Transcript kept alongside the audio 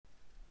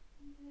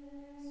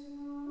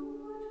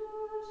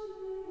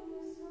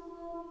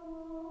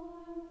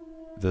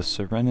The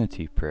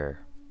Serenity Prayer.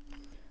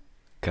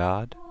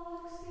 God,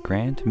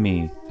 grant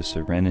me the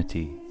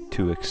serenity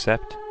to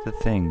accept the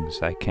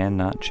things I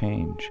cannot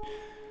change,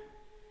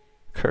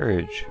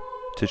 courage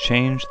to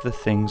change the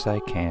things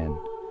I can,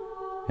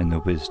 and the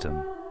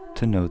wisdom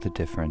to know the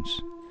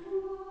difference.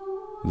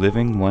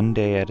 Living one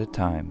day at a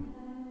time,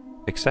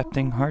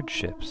 accepting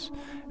hardships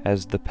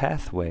as the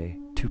pathway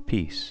to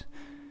peace,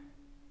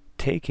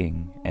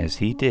 taking, as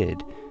he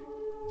did,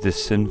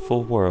 this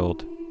sinful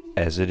world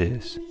as it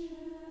is,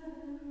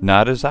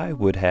 not as I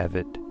would have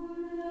it,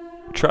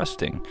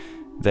 trusting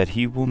that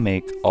he will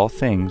make all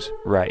things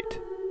right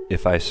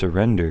if I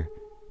surrender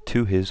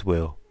to his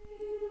will,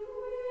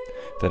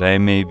 that I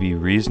may be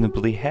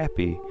reasonably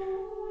happy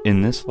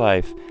in this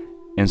life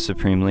and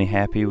supremely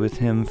happy with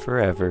him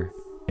forever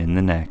in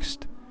the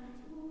next.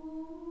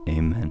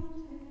 Amen.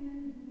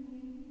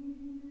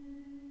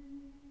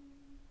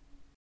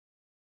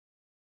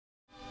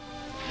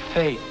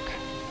 Faith,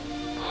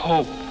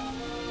 hope,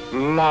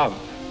 love,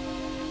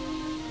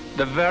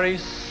 the very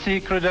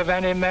secret of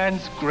any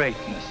man's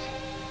greatness.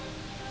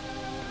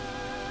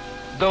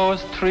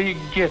 Those three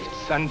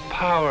gifts and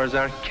powers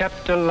are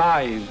kept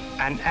alive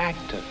and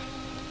active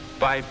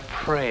by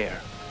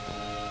prayer.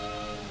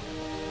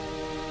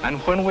 And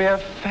when we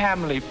have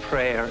family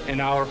prayer in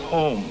our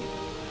home,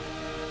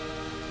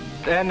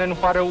 then in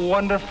what a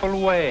wonderful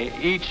way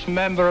each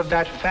member of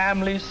that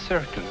family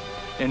circle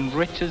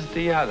enriches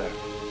the other.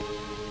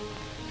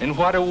 In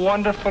what a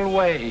wonderful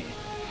way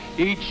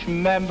each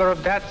member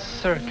of that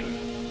circle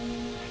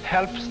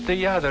helps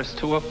the others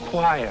to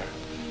acquire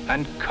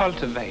and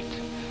cultivate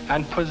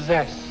and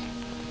possess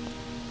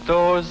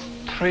those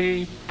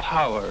three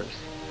powers: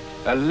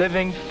 a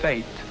living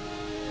faith,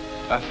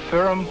 a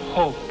firm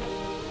hope,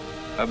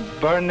 a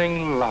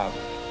burning love.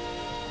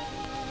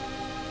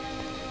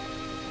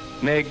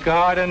 May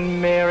God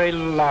and Mary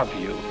love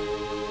you,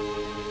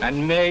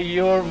 and may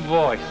your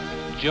voice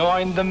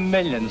join the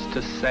millions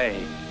to say,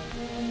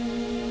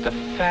 the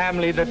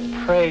family that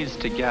prays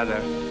together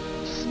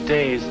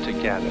stays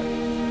together.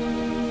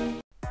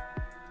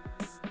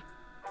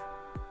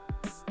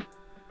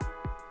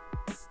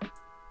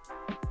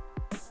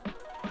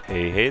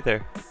 Hey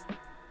there.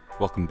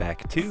 Welcome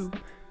back to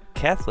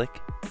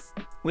Catholic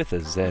with a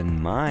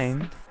Zen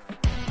Mind.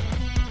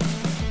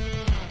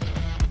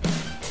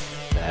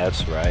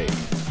 That's right.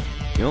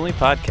 The only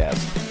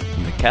podcast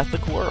in the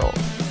Catholic world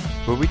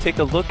where we take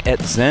a look at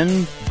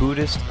Zen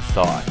Buddhist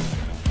thought.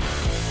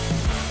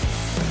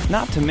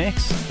 Not to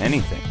mix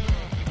anything.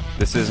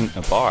 This isn't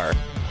a bar,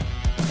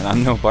 and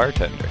I'm no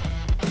bartender.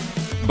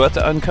 But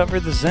to uncover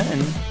the Zen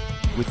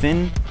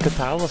within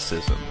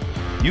Catholicism,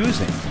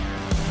 using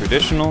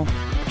traditional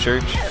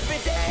church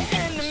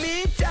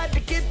teachings.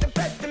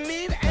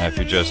 Now, if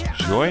you're just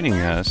joining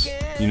us,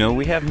 you know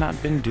we have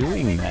not been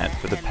doing that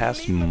for the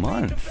past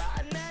month.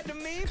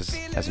 Because,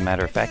 as a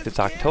matter of fact, it's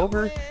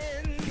October.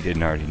 If you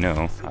didn't already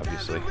know,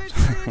 obviously.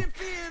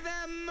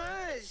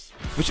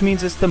 Which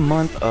means it's the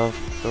month of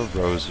the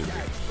Rosary.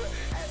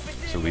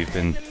 So we've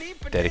been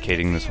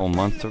dedicating this whole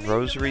month to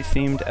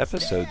Rosary-themed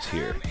episodes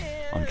here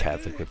on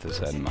Catholic with the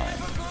Zen Mind.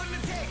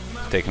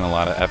 It's taken a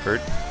lot of effort,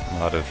 a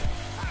lot of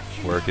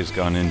work has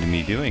gone into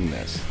me doing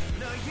this.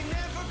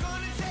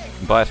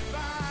 But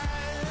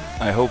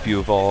I hope you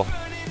have all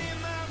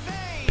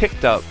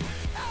picked up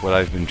what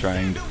I've been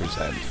trying to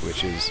present,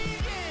 which is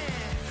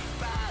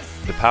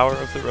the power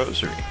of the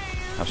Rosary,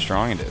 how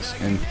strong it is.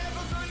 And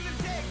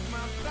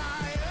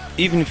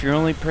even if you're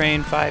only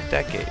praying 5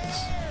 decades,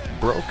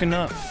 broken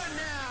up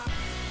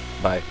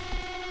by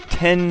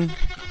 10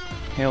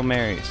 Hail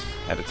Marys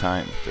at a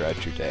time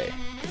throughout your day,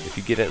 if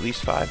you get at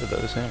least 5 of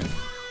those in,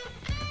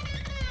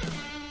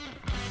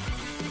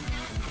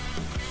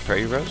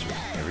 pray your rosary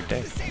every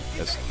day.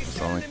 That's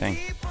the only thing.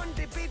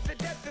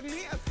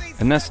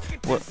 And that's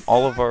what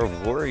all of our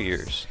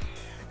warriors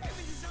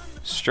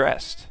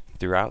stressed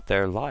throughout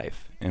their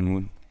life,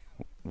 and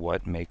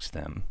what makes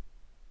them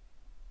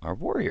our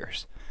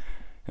warriors,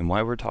 and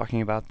why we're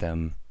talking about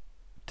them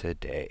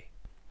today.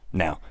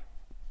 Now,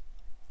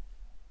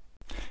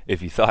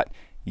 if you thought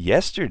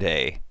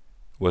yesterday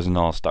was an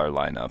all-star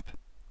lineup,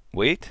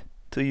 wait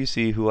till you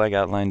see who I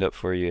got lined up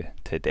for you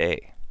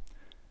today.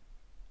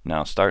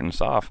 Now, starting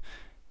us off,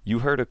 you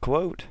heard a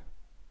quote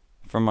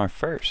from our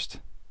first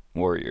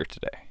warrior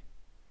today.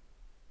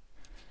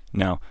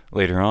 Now,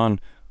 later on,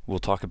 we'll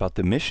talk about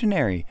the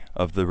missionary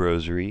of the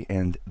Rosary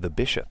and the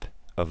bishop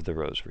of the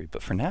Rosary.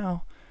 But for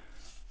now,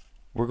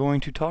 we're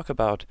going to talk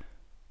about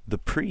the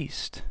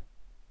priest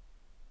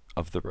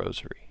of the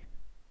Rosary,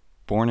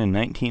 born in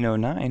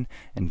 1909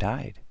 and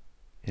died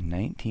in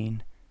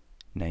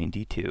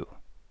 1992.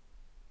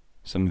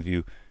 Some of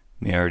you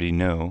may already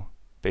know,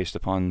 based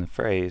upon the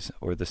phrase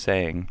or the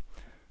saying,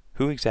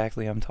 who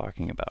exactly I'm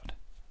talking about.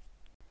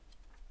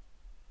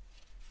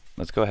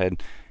 Let's go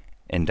ahead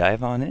and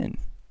dive on in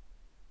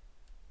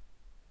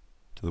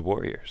to the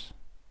warriors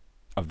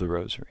of the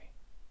Rosary.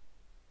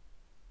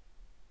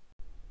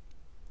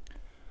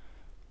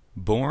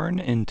 Born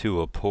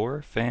into a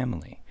poor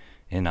family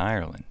in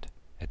Ireland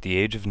At the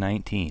age of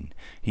 19,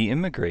 he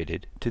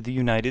immigrated to the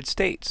United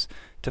States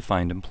to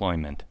find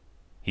employment.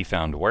 He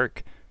found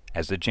work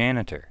as a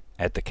janitor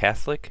at the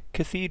Catholic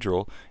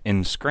Cathedral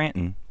in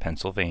Scranton,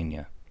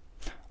 Pennsylvania.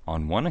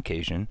 On one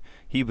occasion,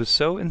 he was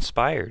so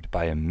inspired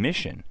by a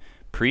mission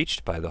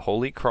preached by the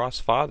Holy Cross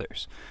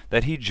Fathers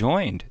that he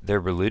joined their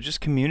religious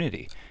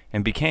community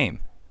and became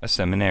a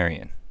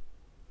seminarian.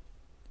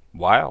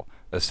 While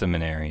a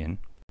seminarian,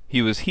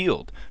 he was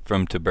healed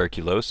from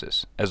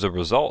tuberculosis as a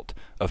result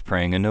of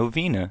praying a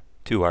novena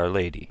to Our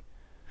Lady.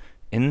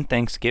 In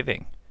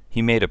thanksgiving,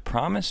 he made a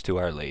promise to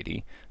Our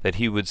Lady that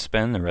he would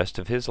spend the rest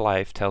of his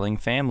life telling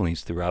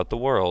families throughout the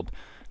world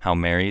how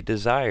Mary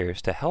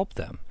desires to help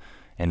them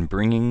and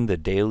bringing the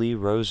daily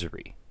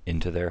rosary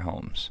into their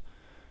homes.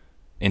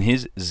 In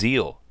his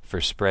zeal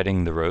for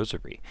spreading the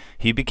rosary,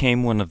 he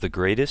became one of the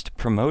greatest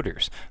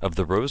promoters of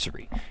the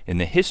rosary in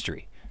the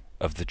history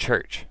of the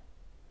Church.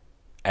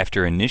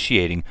 After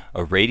initiating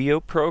a radio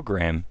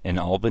program in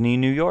Albany,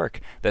 New York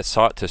that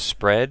sought to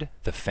spread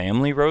the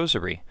family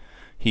rosary,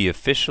 he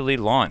officially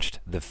launched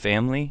the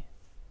Family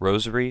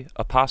Rosary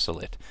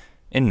Apostolate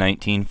in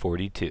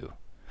 1942.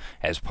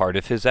 As part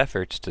of his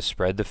efforts to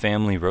spread the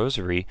family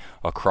rosary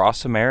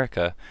across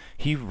America,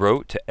 he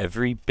wrote to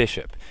every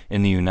bishop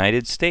in the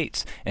United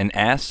States and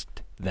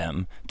asked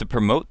them to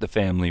promote the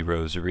family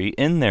rosary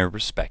in their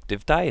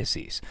respective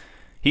dioceses.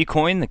 He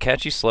coined the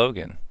catchy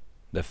slogan,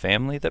 "The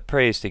family that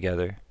prays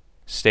together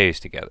stays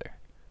together,"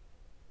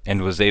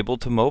 and was able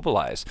to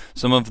mobilize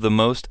some of the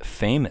most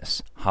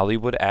famous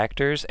Hollywood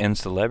actors and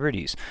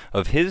celebrities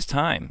of his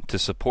time to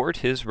support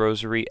his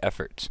rosary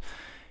efforts.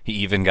 He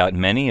even got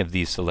many of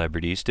these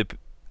celebrities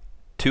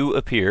to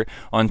appear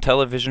on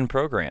television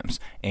programs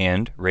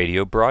and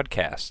radio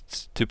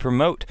broadcasts to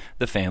promote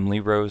the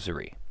family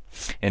rosary.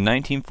 In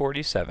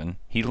 1947,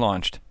 he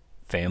launched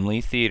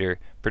Family Theater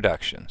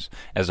Productions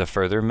as a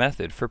further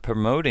method for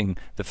promoting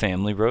the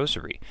family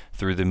rosary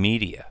through the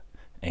media.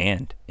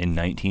 And in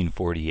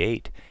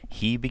 1948,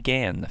 he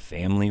began the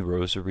Family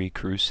Rosary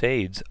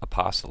Crusades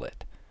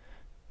Apostolate.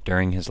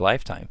 During his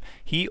lifetime,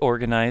 he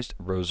organized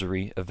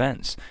rosary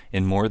events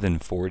in more than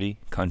 40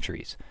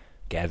 countries,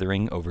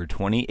 gathering over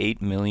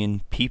 28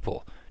 million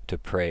people to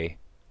pray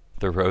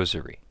the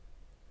rosary.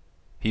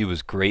 He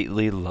was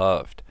greatly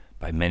loved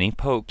by many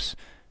popes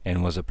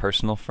and was a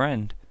personal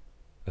friend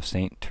of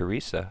Saint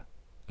Teresa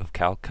of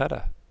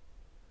Calcutta.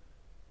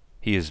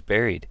 He is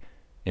buried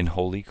in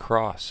Holy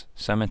Cross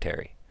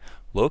Cemetery,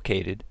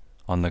 located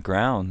on the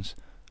grounds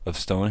of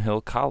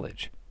Stonehill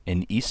College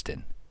in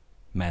Easton,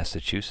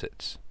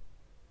 Massachusetts.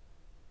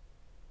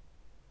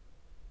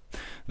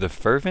 The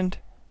fervent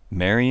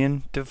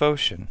Marian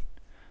devotion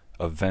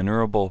of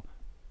Venerable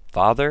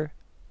Father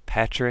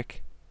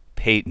Patrick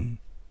Peyton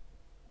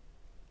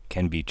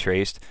can be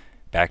traced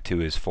back to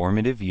his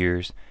formative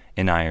years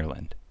in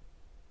Ireland.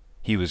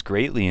 He was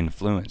greatly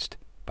influenced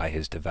by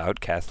his devout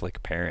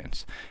Catholic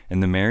parents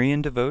and the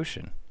Marian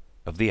devotion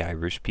of the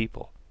Irish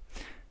people.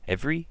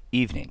 Every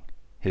evening,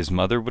 his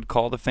mother would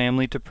call the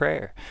family to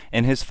prayer,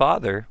 and his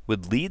father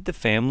would lead the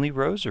family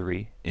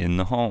rosary in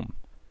the home.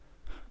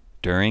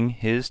 During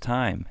his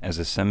time as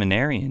a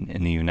seminarian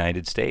in the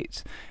United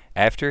States,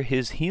 after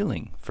his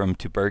healing from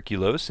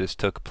tuberculosis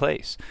took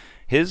place,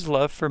 his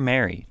love for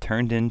Mary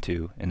turned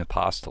into an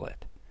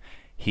apostolate.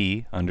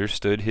 He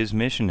understood his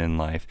mission in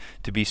life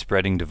to be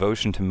spreading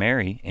devotion to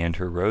Mary and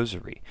her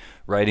rosary,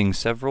 writing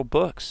several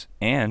books,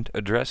 and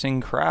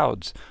addressing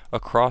crowds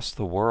across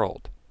the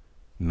world.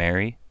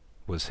 Mary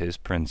was his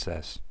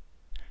princess.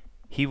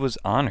 He was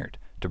honored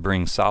to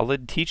bring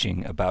solid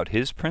teaching about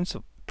his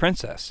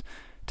princess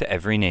to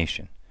every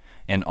nation,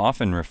 and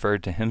often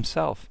referred to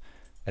himself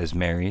as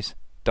Mary's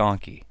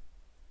donkey.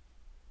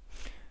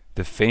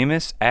 The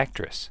famous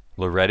actress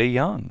Loretta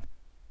Young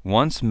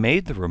once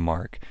made the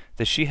remark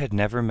that she had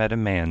never met a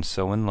man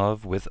so in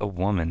love with a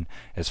woman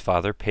as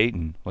Father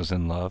Peyton was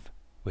in love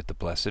with the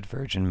Blessed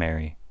Virgin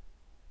Mary.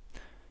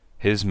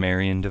 His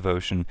Marian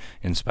devotion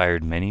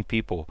inspired many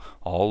people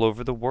all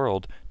over the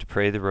world to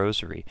pray the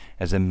rosary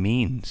as a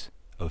means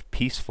of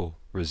peaceful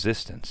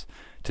resistance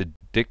to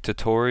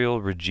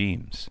dictatorial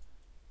regimes.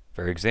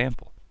 For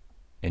example,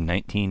 in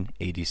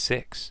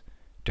 1986,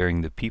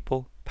 during the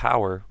People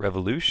Power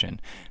Revolution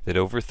that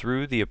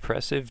overthrew the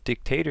oppressive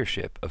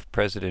dictatorship of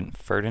President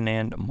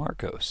Ferdinand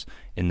Marcos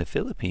in the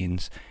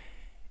Philippines,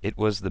 it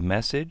was the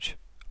message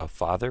of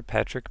Father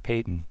Patrick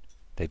Peyton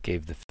that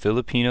gave the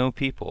Filipino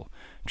people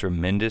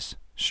tremendous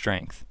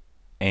strength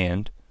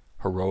and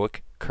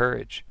heroic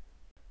courage,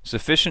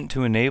 sufficient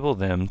to enable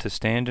them to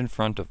stand in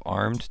front of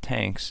armed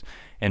tanks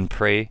and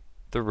pray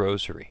the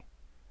rosary.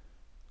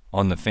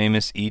 On the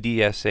famous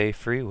EDSA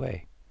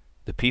freeway,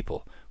 the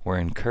people were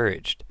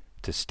encouraged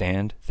to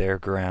stand their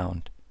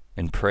ground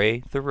and pray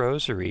the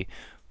rosary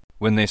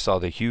when they saw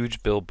the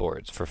huge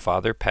billboards for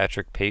Father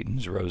Patrick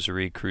Peyton's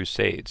Rosary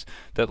Crusades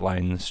that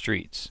lined the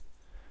streets.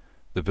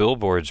 The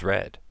billboards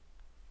read,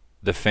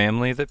 "The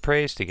family that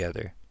prays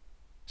together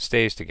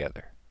stays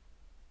together,"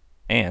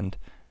 and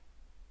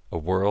 "A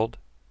world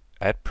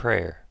at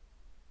prayer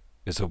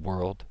is a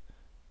world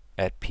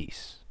at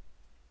peace."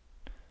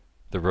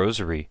 The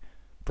Rosary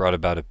brought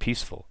about a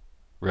peaceful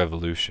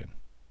revolution.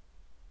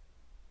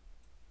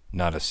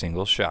 Not a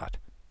single shot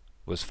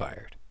was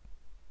fired.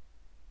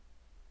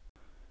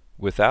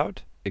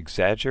 Without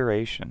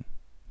exaggeration,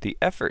 the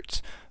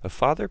efforts of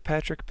Father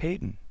Patrick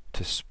Peyton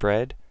to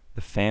spread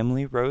the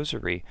family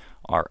rosary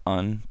are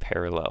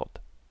unparalleled.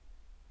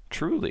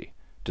 Truly,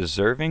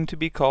 deserving to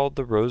be called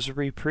the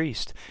Rosary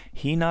Priest,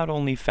 he not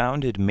only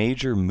founded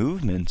major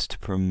movements to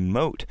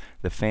promote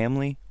the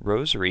family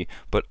rosary,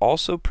 but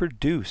also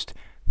produced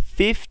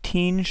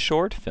 15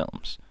 short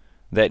films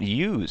that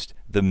used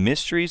the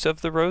mysteries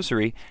of the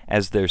Rosary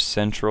as their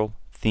central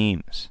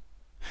themes.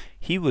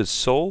 He was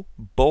so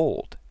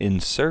bold in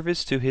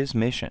service to his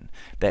mission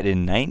that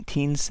in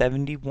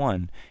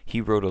 1971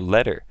 he wrote a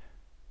letter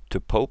to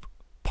Pope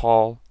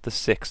Paul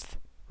VI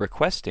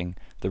requesting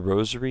the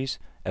Rosary's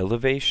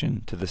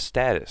elevation to the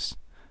status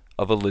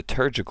of a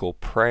liturgical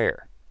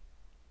prayer.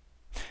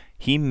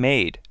 He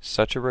made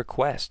such a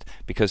request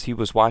because he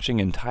was watching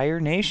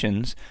entire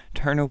nations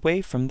turn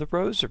away from the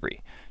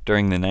Rosary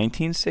during the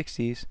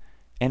 1960s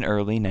and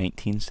early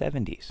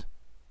 1970s.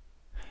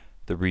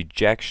 The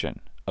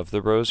rejection of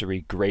the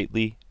Rosary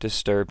greatly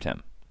disturbed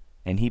him,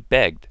 and he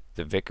begged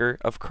the Vicar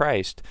of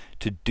Christ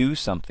to do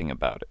something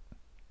about it.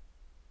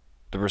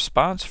 The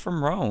response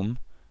from Rome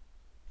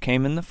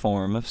came in the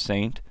form of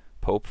St.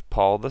 Pope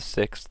Paul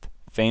VI's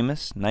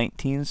famous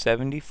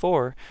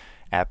 1974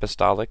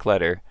 apostolic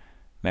letter,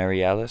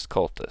 Marialis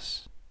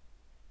Cultus.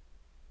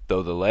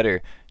 Though the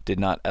letter did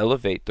not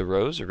elevate the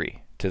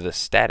Rosary to the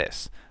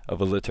status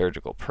of a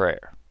liturgical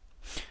prayer,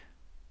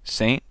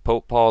 St.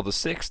 Pope Paul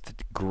VI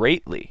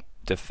greatly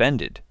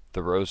defended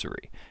the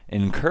Rosary,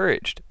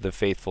 encouraged the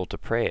faithful to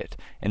pray it,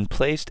 and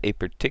placed a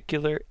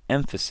particular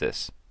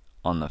emphasis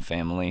on the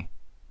family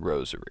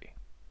rosary.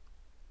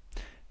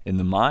 In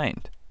the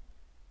mind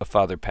of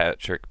Father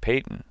Patrick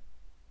Peyton,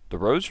 the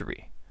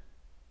Rosary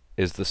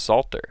is the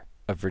Psalter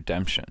of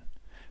redemption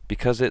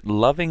because it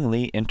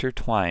lovingly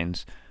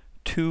intertwines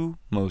two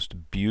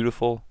most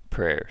beautiful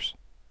prayers,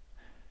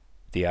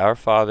 the Our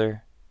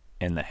Father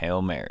and the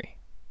Hail Mary.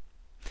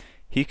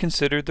 He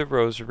considered the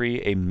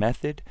Rosary a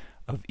method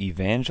of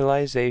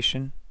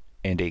evangelization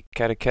and a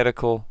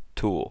catechetical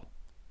tool.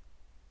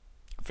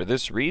 For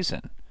this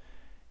reason,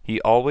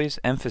 he always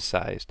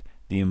emphasized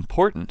the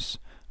importance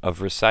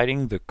of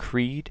reciting the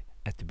Creed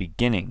at the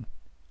beginning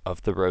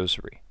of the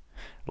Rosary.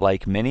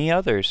 Like many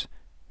others,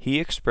 he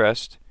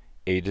expressed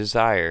a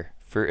desire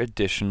for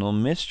additional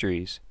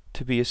mysteries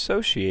to be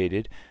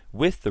associated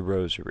with the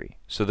Rosary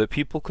so that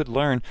people could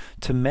learn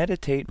to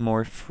meditate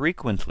more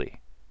frequently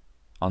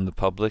on the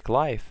public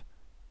life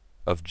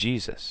of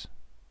Jesus.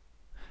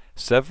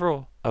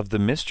 Several of the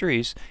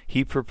mysteries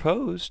he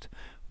proposed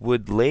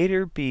would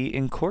later be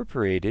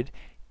incorporated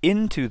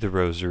into the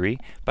Rosary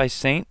by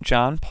St.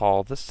 John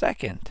Paul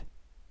II.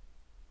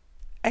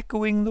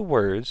 Echoing the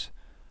words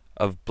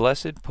of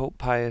Blessed Pope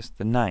Pius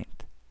IX,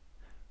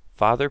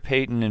 Father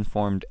Peyton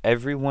informed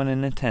everyone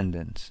in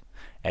attendance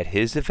at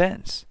his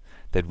events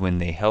that when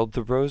they held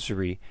the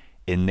Rosary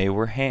in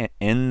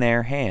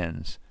their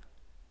hands,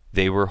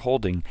 they were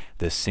holding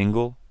the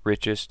single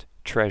richest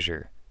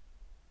treasure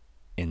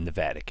in the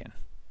Vatican.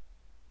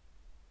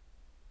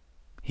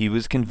 He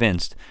was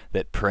convinced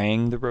that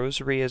praying the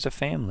Rosary as a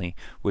family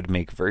would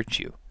make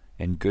virtue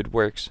and good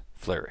works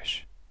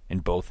flourish in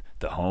both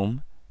the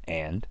home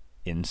and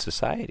in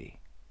society.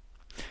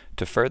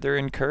 To further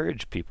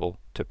encourage people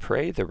to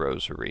pray the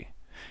Rosary,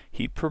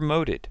 he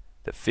promoted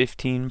the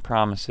 15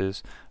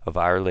 promises of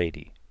Our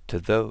Lady to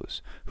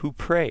those who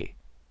pray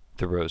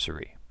the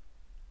Rosary.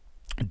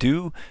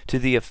 Due to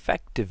the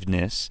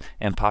effectiveness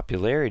and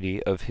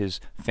popularity of his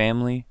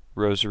family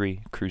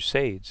Rosary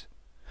crusades,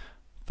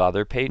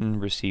 Father Peyton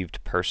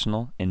received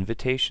personal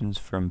invitations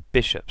from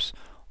bishops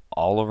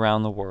all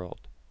around the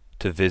world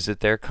to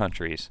visit their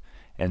countries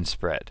and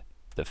spread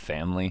the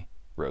family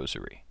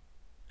Rosary.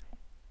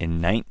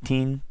 In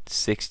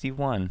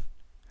 1961,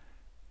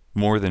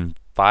 more than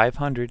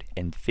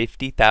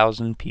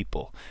 550,000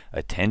 people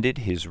attended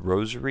his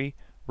Rosary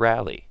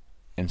rally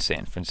in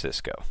San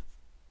Francisco.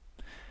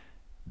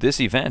 This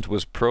event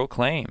was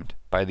proclaimed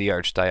by the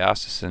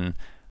Archdiocesan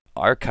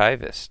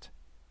Archivist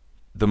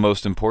the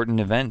most important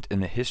event in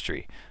the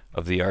history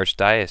of the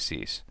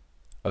Archdiocese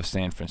of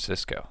San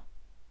Francisco.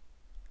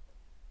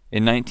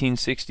 In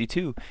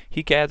 1962,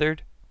 he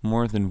gathered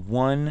more than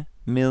 1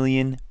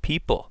 million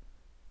people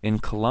in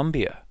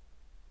Colombia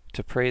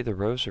to pray the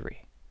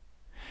Rosary.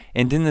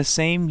 And in the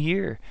same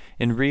year,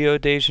 in Rio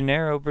de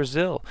Janeiro,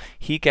 Brazil,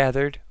 he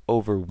gathered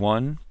over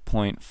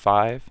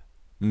 1.5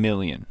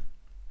 million.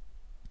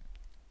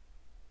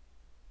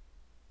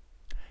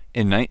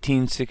 In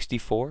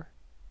 1964,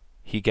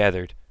 he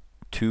gathered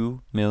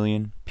 2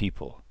 million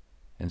people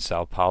in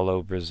Sao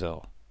Paulo,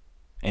 Brazil.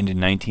 And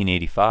in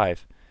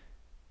 1985,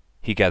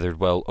 he gathered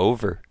well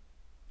over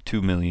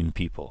 2 million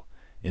people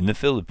in the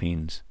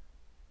Philippines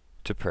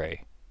to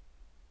pray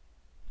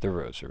the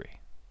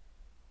Rosary.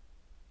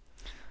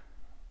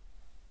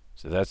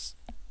 So that's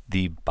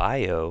the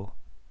bio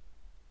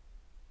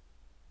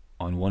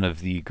on one of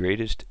the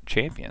greatest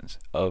champions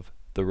of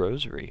the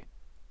Rosary,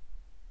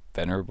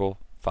 Venerable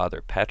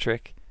Father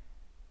Patrick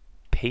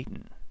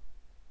Peyton.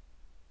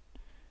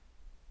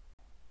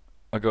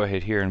 I'll go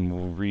ahead here and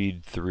we'll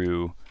read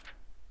through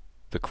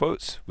the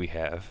quotes we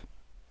have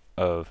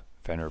of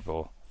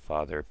Venerable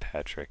Father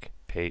Patrick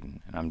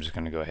Peyton. And I'm just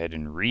going to go ahead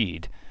and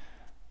read.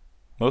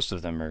 Most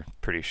of them are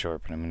pretty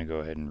short, but I'm going to go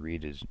ahead and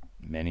read as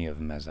many of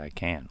them as I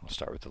can. We'll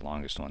start with the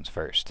longest ones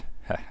first.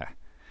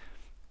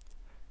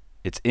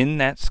 It's in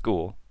that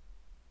school,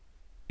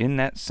 in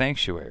that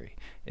sanctuary,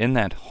 in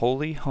that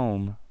holy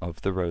home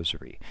of the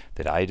Rosary,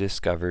 that I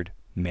discovered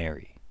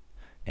Mary.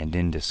 And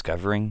in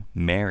discovering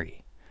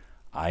Mary,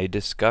 I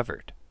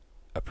discovered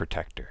a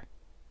protector.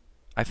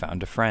 I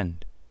found a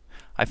friend.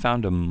 I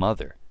found a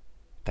mother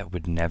that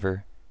would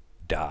never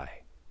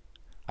die.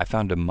 I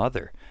found a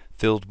mother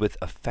filled with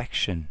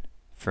affection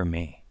for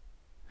me,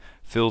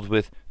 filled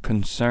with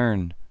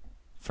concern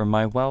for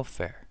my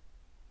welfare,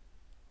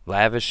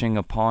 lavishing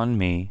upon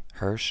me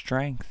her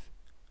strength,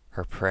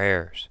 her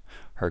prayers,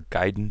 her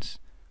guidance,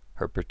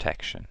 her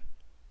protection.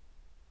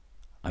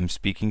 I'm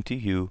speaking to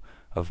you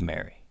of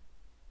Mary,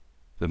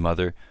 the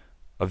mother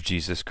of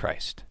Jesus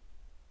Christ,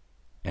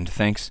 and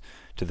thanks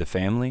to the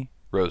family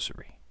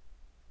Rosary,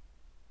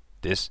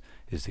 this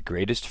is the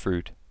greatest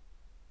fruit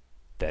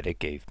that it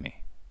gave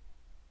me.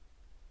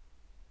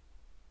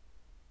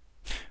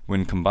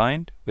 When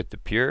combined with the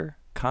pure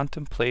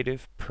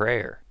contemplative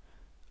prayer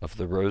of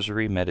the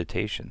Rosary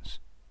meditations,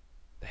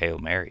 the Hail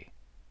Mary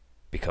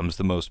becomes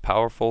the most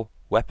powerful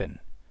weapon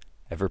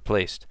ever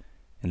placed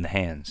in the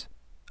hands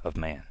of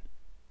man.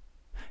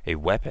 A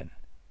weapon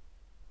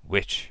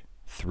which,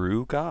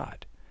 through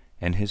God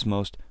and His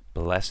most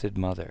blessed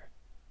Mother,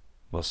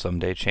 will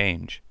someday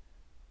change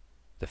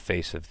the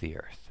face of the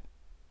earth.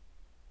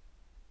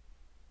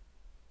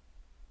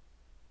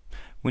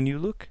 When you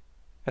look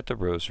at the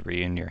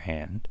Rosary in your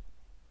hand,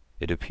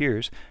 it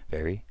appears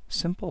very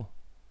simple.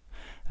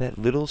 That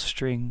little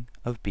string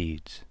of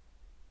beads.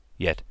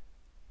 Yet,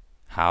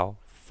 how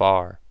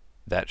far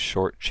that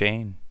short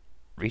chain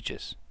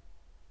reaches.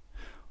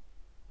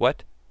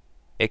 What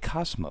a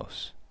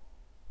cosmos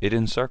it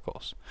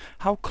encircles.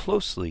 How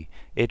closely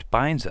it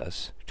binds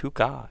us to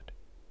God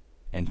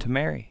and to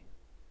Mary.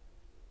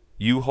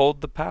 You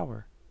hold the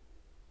power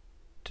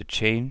to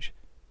change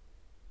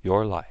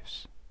your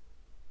lives.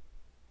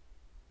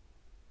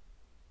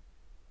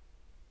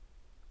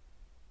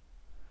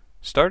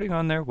 Starting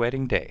on their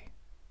wedding day,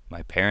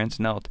 my parents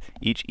knelt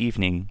each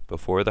evening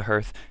before the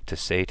hearth to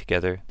say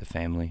together the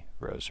family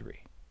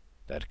Rosary,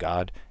 that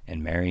God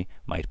and Mary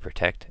might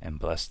protect and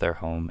bless their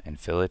home and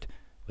fill it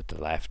with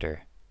the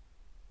laughter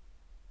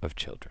of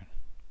children.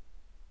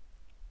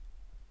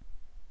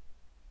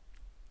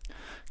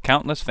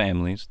 Countless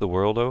families the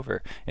world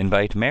over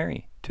invite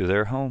Mary to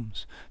their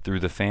homes through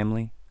the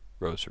family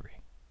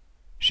Rosary.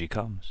 She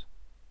comes.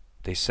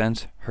 They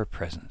sense her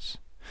presence.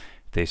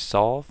 They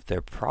solve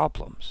their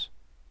problems,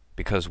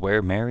 because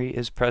where Mary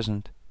is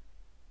present,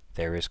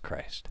 there is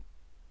Christ,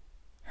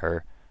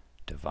 her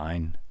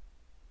divine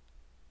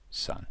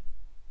Son.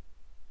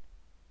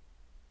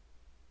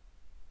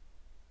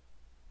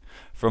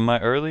 From my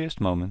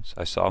earliest moments,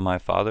 I saw my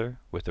father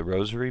with the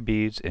Rosary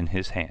beads in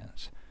his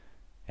hands,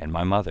 and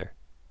my mother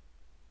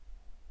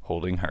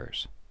holding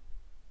hers.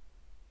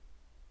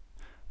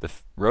 The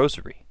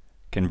Rosary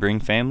can bring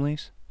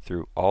families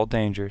through all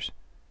dangers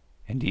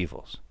and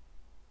evils.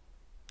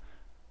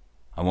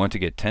 I want to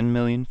get 10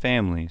 million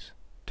families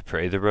to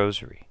pray the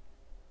Rosary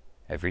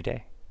every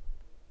day.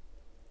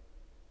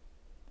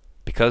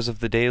 Because of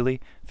the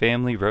daily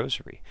family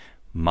Rosary,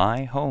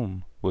 my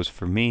home was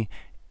for me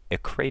a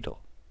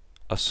cradle,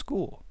 a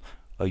school,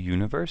 a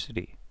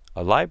university,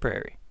 a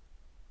library,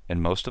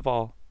 and most of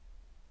all,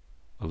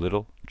 a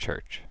little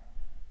church.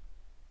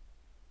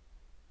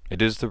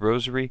 It is the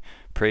Rosary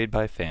prayed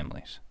by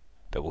families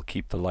that will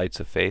keep the lights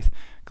of faith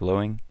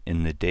glowing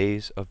in the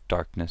days of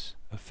darkness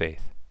of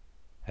faith,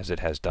 as it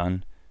has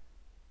done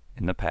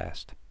in the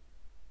past.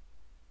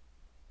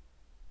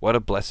 What a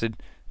blessed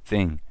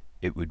thing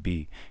it would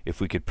be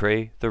if we could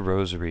pray the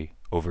Rosary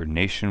over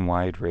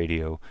nationwide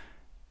radio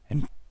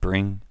and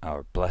bring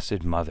our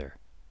Blessed Mother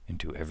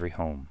into every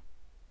home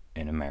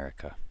in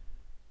America.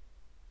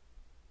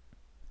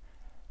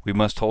 We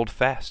must hold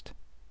fast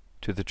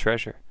to the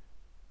treasure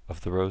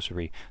of the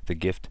Rosary, the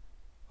gift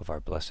of our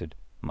Blessed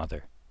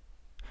Mother.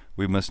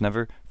 We must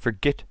never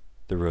forget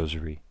the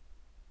Rosary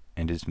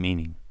and its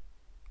meaning,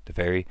 the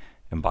very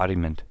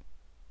embodiment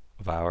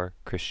of our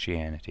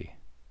Christianity.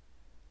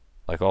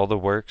 Like all the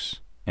works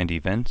and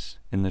events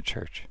in the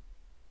Church,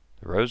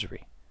 the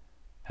Rosary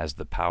has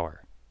the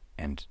power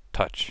and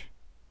touch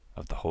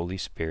of the Holy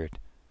Spirit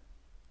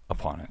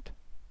upon it.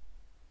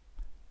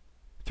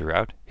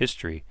 Throughout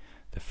history,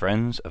 the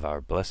friends of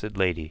our Blessed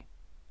Lady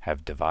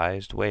have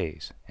devised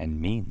ways and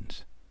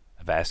means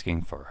of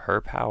asking for her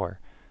power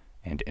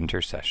and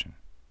intercession,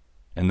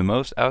 and the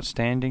most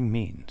outstanding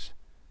means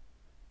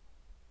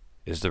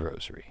is the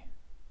Rosary.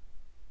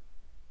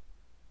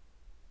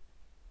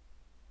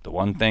 The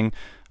one thing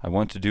I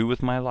want to do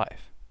with my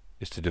life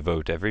is to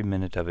devote every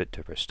minute of it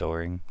to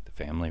restoring the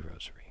family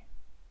Rosary.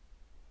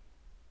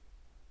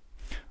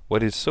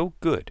 What is so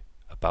good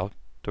about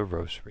the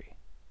Rosary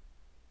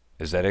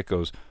is that it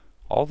goes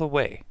all the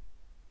way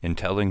in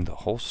telling the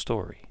whole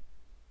story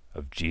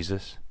of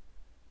Jesus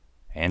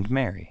and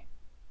Mary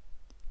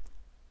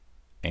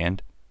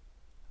and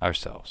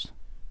ourselves.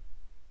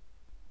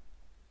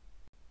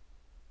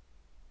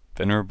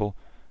 Venerable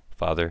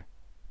Father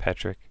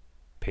Patrick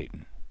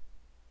Peyton,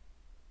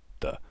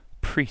 the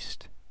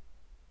priest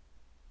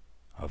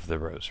of the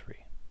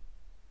Rosary.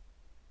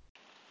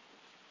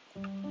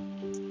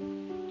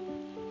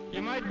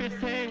 You might be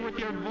saying with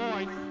your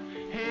voice,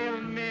 "Hail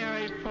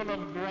Mary, full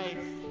of grace,"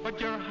 but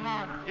your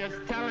heart is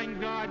telling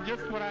God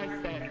just what I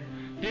said.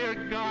 Dear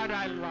God,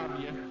 I love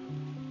you.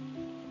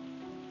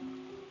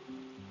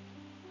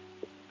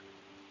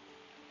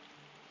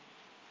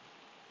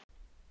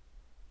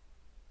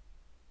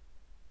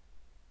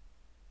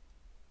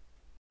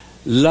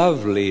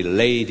 Lovely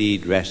lady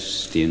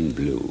dressed in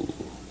blue,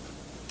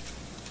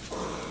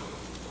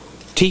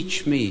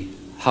 teach me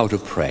how to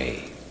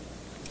pray.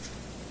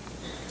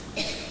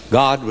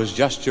 God was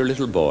just your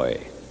little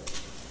boy.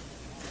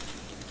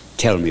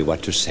 Tell me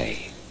what to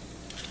say.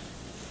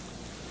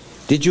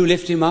 Did you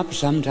lift him up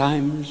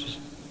sometimes,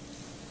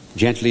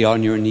 gently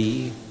on your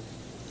knee?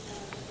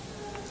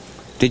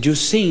 Did you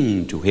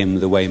sing to him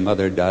the way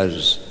Mother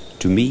does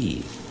to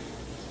me?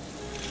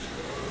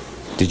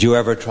 Did you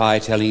ever try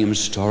telling him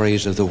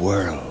stories of the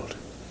world?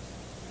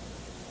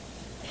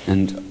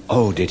 And,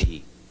 oh, did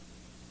he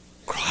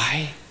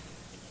cry?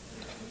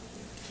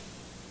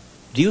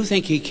 Do you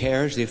think he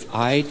cares if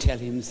I tell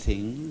him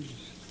things?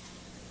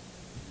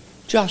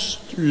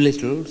 Just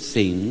little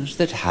things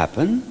that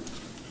happen?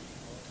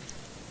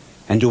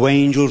 And do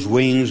angels'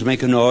 wings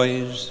make a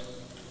noise?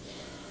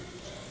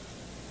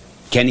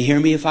 Can he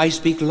hear me if I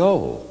speak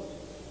low?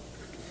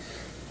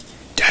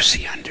 Does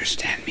he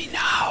understand me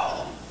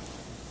now?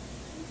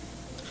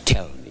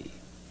 Tell me,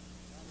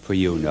 for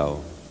you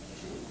know.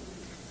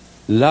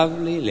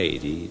 Lovely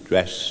lady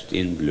dressed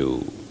in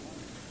blue,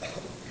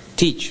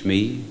 teach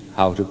me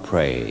how to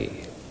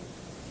pray.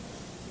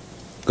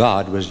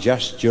 God was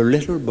just your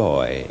little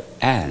boy,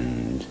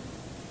 and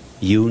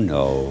you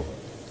know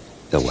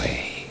the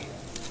way.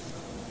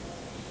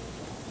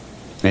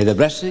 May the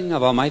blessing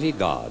of Almighty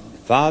God,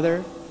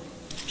 Father,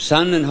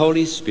 Son, and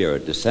Holy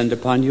Spirit descend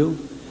upon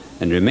you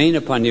and remain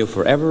upon you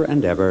forever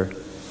and ever.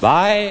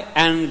 Bye,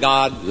 and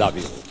God love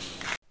you.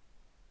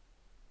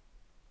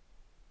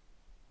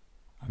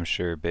 I'm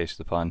sure based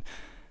upon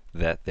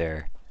that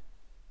there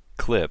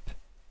clip,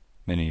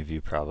 many of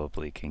you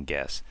probably can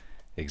guess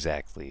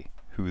exactly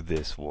who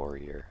this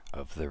warrior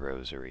of the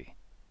Rosary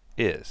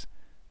is.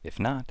 If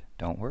not,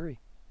 don't worry,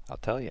 I'll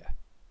tell you.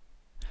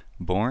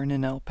 Born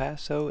in El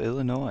Paso,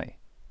 Illinois,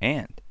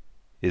 and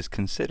is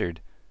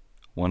considered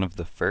one of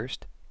the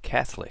first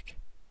Catholic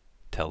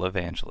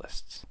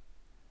televangelists.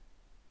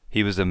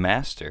 He was a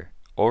master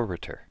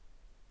orator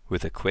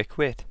with a quick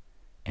wit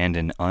and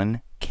an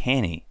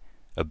uncanny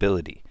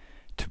ability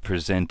to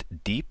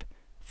present deep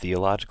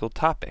theological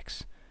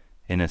topics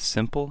in a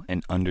simple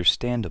and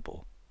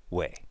understandable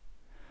way.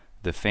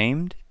 The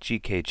famed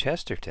G.K.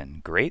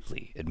 Chesterton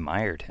greatly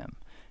admired him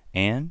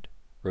and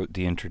wrote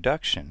the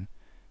introduction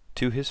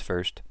to his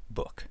first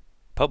book,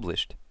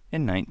 published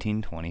in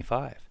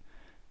 1925.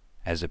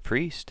 As a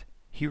priest,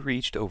 he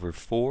reached over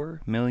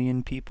 4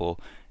 million people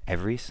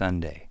every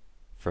Sunday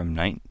from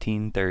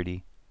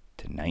 1930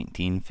 to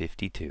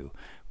 1952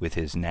 with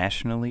his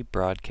nationally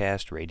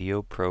broadcast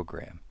radio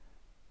program,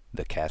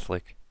 The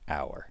Catholic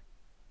Hour.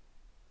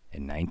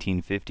 In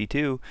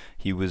 1952,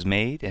 he was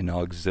made an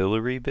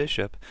auxiliary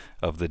bishop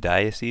of the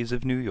Diocese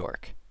of New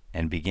York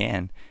and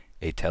began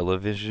a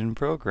television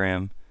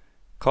program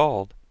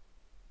called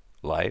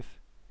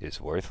Life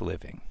is Worth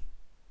Living.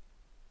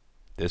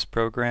 This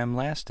program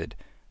lasted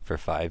for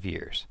 5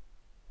 years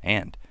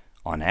and,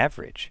 on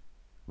average,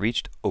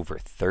 reached over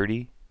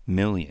 30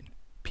 million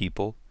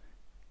people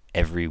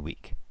every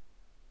week.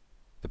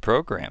 The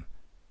program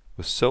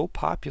was so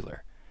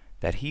popular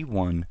that he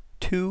won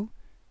 2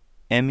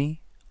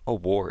 Emmy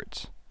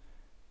Awards.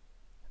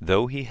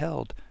 Though he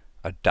held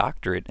a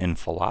doctorate in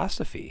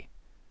philosophy,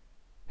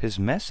 his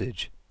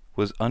message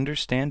was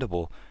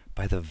understandable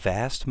by the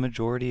vast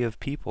majority of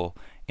people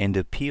and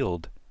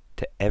appealed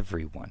to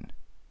everyone,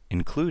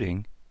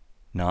 including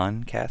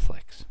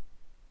non-Catholics.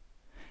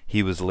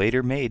 He was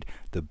later made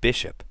the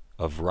Bishop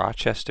of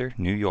Rochester,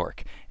 New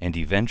York, and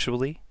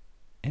eventually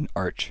an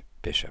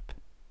Archbishop.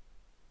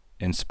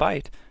 In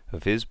spite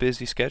of his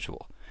busy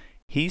schedule,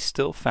 he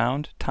still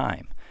found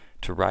time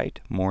to write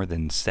more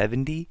than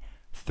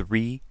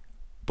 73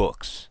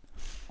 books.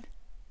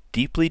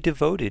 Deeply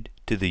devoted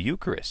to the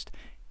Eucharist,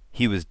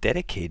 he was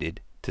dedicated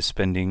to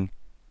spending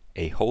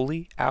a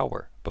holy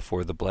hour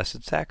before the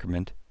Blessed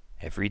Sacrament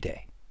every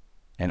day,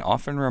 and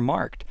often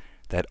remarked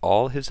that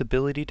all his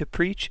ability to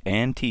preach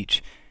and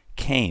teach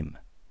came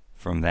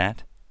from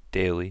that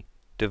daily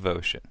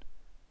devotion.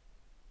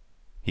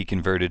 He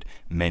converted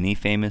many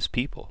famous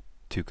people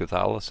to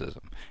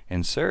Catholicism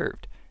and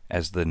served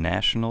as the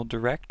national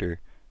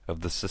director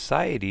of the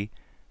Society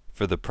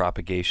for the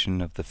Propagation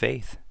of the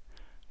Faith.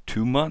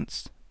 2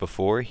 months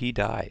before he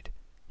died,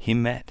 he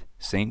met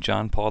St.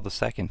 John Paul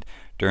II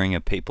during a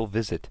papal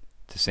visit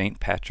to St.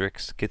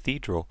 Patrick's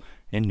Cathedral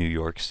in New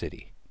York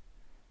City.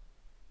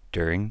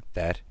 During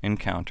that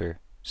encounter,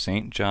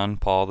 St. John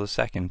Paul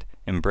II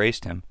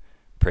embraced him,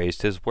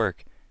 praised his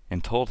work,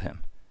 and told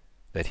him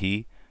that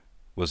he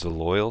was a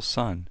loyal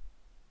son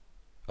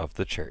of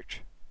the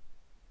Church.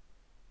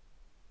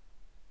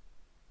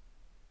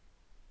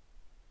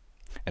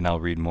 And I'll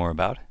read more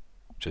about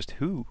just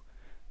who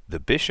the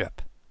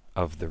Bishop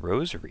of the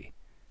Rosary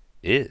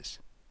is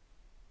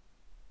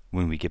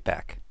when we get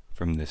back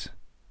from this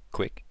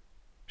quick,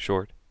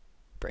 short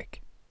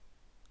break.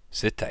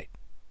 Sit tight.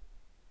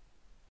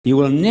 You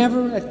will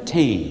never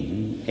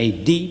attain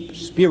a deep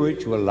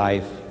spiritual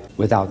life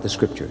without the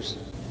Scriptures.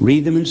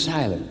 Read them in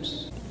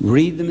silence.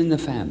 Read them in the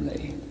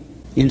family.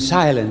 In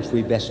silence,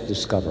 we best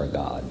discover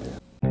God.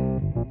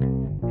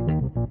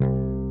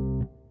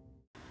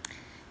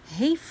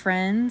 Hey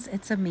friends,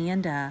 it's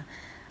Amanda.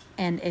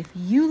 And if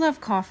you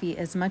love coffee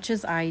as much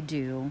as I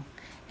do,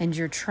 and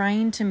you're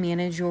trying to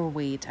manage your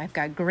weight, I've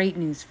got great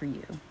news for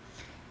you.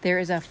 There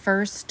is a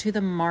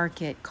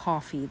first-to-the-market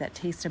coffee that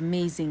tastes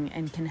amazing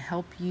and can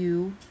help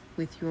you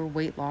with your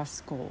weight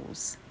loss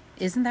goals.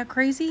 Isn't that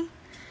crazy?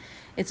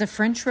 It's a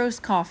French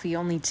roast coffee,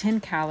 only 10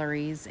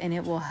 calories, and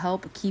it will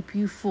help keep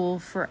you full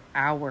for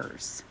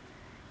hours.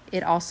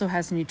 It also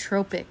has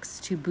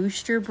nootropics to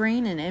boost your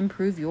brain and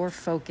improve your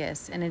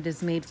focus, and it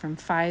is made from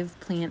 5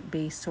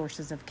 plant-based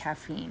sources of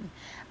caffeine.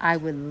 I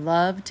would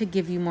love to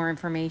give you more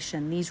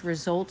information. These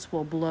results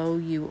will blow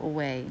you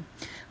away.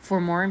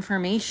 For more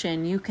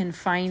information, you can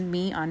find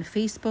me on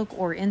Facebook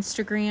or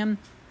Instagram.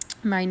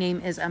 My name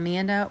is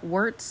Amanda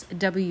Wuertz,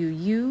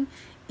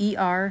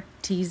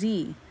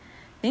 Wuertz.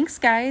 Thanks,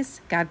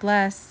 guys. God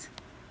bless.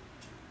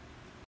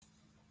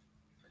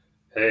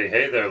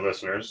 Hey there,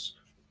 listeners.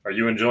 Are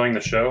you enjoying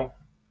the show?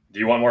 Do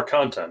you want more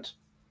content?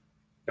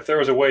 If there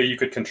was a way you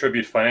could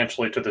contribute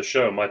financially to the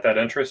show, might that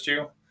interest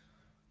you?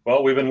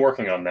 Well, we've been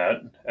working on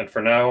that, and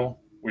for now,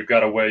 we've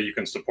got a way you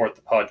can support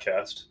the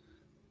podcast.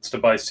 It's to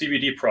buy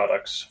CBD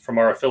products from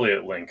our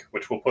affiliate link,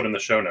 which we'll put in the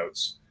show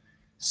notes.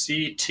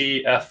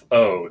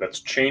 CTFO,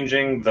 that's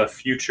Changing the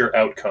Future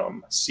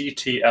Outcome.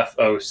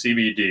 CTFO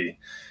CBD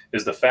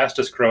is the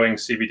fastest growing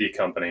CBD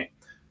company.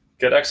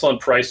 Get excellent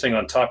pricing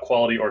on top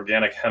quality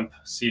organic hemp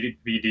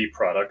CBD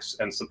products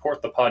and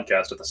support the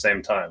podcast at the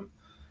same time.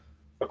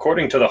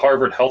 According to the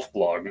Harvard Health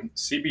blog,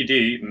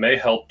 CBD may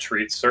help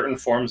treat certain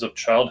forms of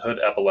childhood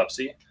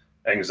epilepsy,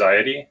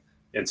 anxiety,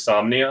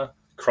 insomnia,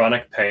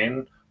 chronic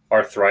pain,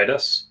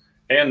 arthritis,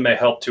 and may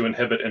help to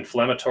inhibit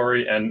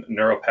inflammatory and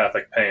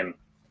neuropathic pain.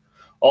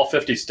 All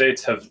 50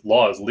 states have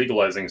laws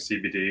legalizing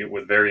CBD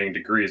with varying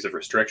degrees of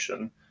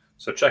restriction,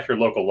 so check your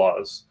local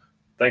laws.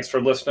 Thanks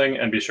for listening,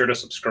 and be sure to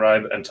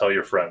subscribe and tell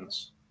your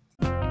friends.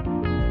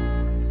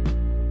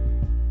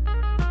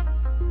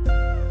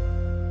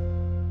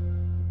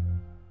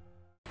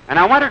 And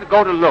I wanted to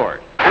go to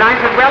Lourdes. And I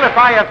said, well, if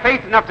I have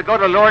faith enough to go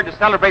to Lourdes to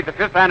celebrate the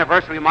 5th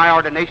anniversary of my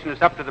ordination,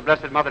 it's up to the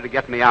Blessed Mother to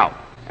get me out.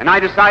 And I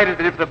decided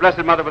that if the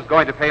Blessed Mother was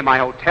going to pay my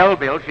hotel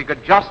bill, she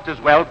could just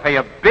as well pay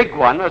a big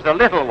one as a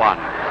little one.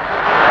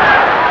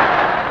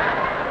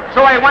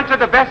 So I went to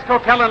the best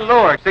hotel in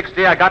Lourdes. 6th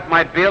day I got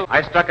my bill.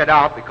 I stuck it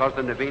out because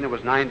the novena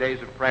was 9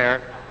 days of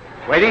prayer.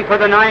 Waiting for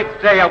the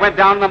 9th day, I went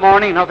down in the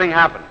morning, nothing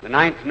happened. The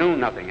 9th noon,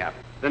 nothing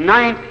happened. The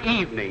 9th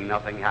evening,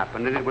 nothing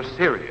happened, and it was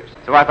serious.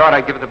 So I thought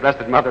I'd give the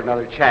Blessed Mother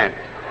another chance.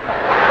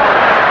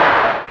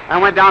 I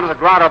went down to the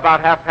grotto about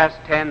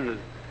 10:30.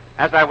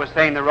 As I was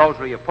saying the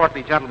rosary, a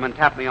portly gentleman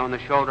tapped me on the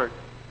shoulder.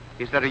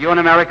 He said, "Are you an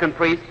American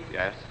priest?"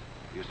 "Yes."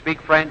 "You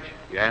speak French?"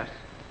 "Yes."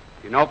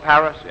 "You know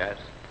Paris?" "Yes."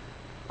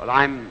 "Well,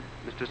 I'm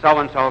Mr.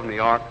 So-and-so of New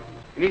York."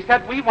 And he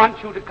said, "We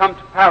want you to come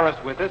to Paris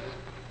with us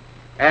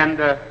and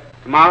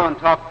tomorrow and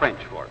talk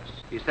French for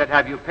us." He said,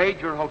 "Have you paid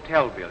your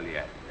hotel bill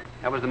yet?"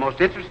 That was the most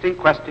interesting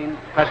question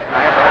I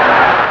ever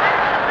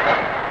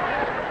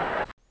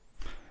heard.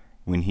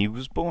 When he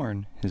was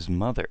born, his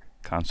mother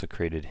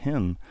consecrated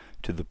him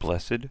to the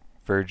Blessed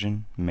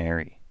Virgin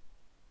Mary.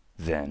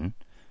 Then,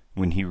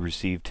 when he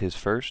received his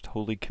first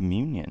Holy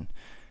Communion,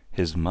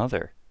 his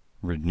mother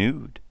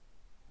renewed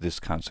this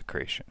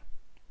consecration.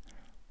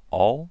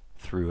 All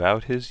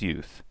throughout his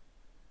youth,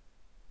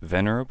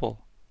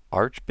 Venerable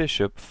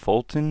Archbishop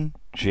Fulton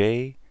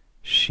J.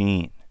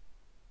 Sheen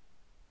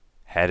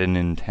had an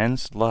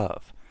intense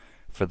love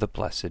for the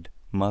Blessed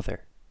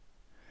Mother.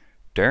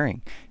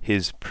 During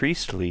his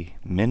priestly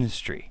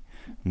ministry,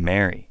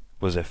 Mary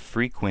was a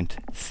frequent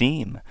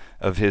theme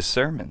of his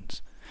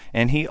sermons,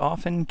 and he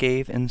often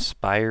gave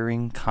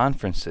inspiring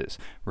conferences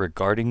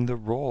regarding the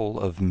role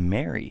of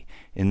Mary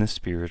in the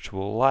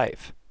spiritual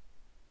life.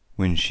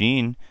 When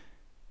Sheen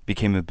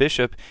became a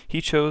bishop,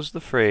 he chose the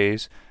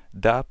phrase,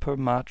 "Da per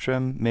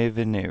matrem me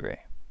venere,"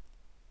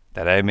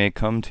 that I may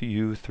come to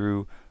you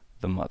through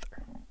the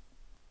mother,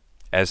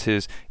 as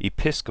his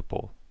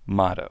episcopal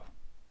motto.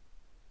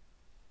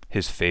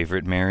 His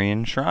favorite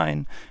Marian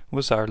shrine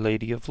was Our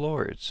Lady of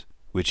Lourdes,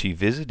 which he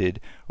visited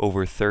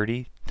over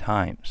 30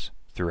 times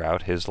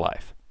throughout his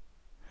life.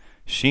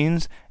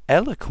 Sheen's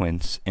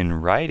eloquence in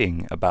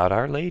writing about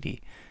Our Lady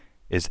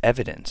is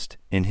evidenced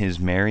in his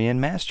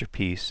Marian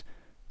masterpiece,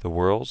 The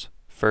World's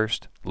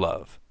First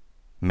Love,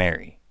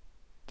 Mary,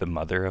 the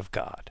Mother of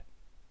God.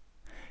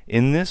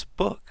 In this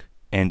book,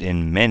 and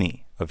in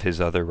many of his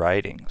other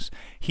writings,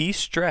 he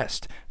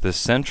stressed the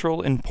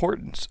central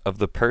importance of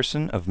the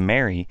person of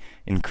Mary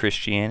in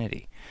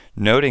Christianity,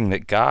 noting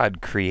that God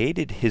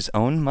created his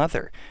own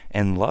mother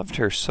and loved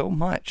her so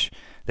much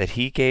that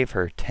he gave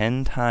her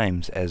 10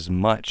 times as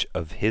much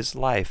of his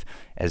life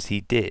as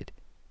he did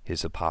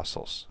his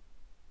apostles.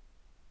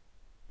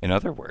 In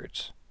other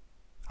words,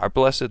 our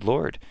blessed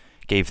Lord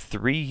gave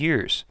 3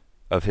 years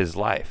of his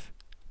life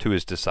to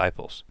his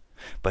disciples,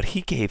 but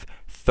he gave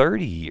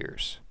 30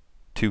 years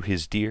to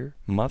his dear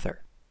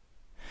mother.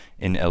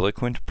 In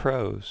eloquent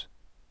prose,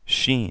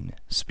 Sheen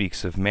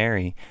speaks of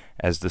Mary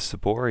as the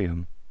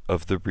ciborium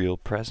of the real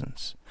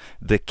presence,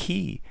 the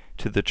key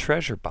to the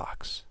treasure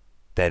box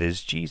that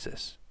is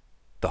Jesus,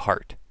 the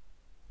heart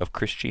of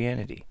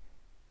Christianity,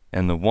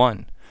 and the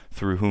one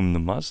through whom the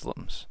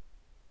Muslims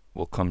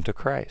will come to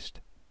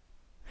Christ.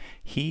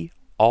 He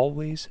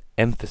always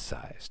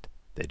emphasized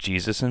that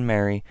Jesus and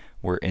Mary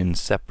were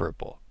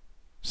inseparable,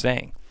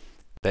 saying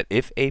that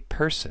if a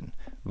person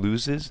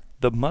loses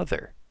the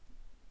mother,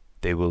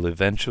 they will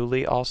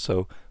eventually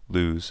also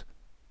lose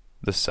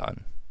the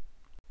son.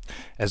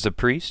 As a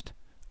priest,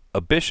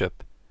 a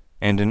bishop,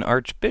 and an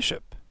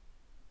archbishop,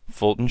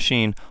 Fulton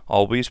Sheen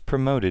always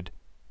promoted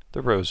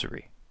the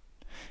rosary.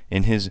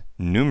 In his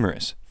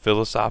numerous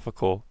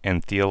philosophical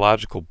and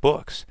theological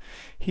books,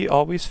 he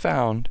always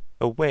found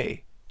a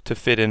way to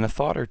fit in a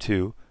thought or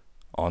two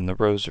on the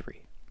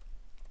rosary.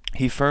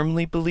 He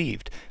firmly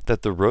believed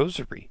that the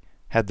rosary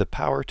had the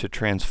power to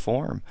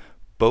transform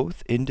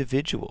both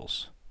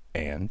individuals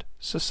and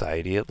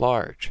society at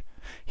large.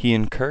 He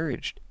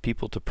encouraged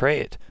people to pray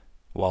it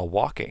while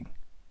walking,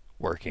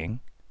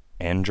 working,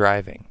 and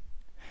driving.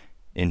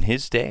 In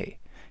his day,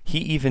 he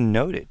even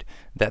noted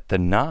that the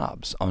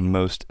knobs on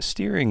most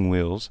steering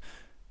wheels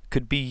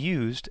could be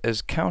used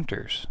as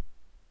counters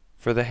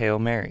for the Hail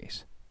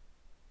Marys.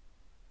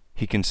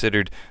 He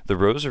considered the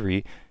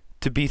rosary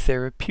to be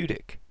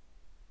therapeutic,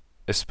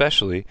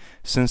 especially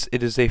since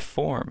it is a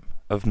form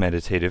of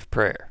meditative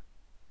prayer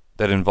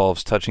that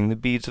involves touching the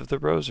beads of the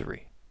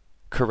rosary,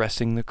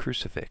 caressing the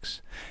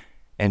crucifix,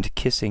 and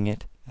kissing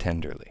it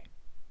tenderly.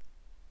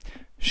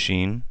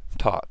 Sheen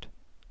taught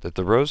that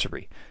the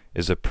rosary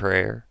is a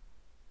prayer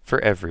for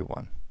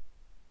everyone,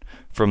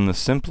 from the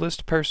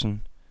simplest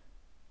person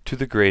to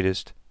the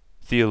greatest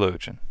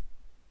theologian.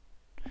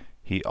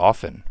 He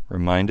often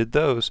reminded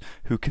those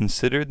who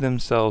considered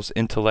themselves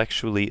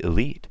intellectually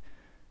elite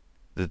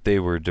that they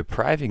were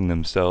depriving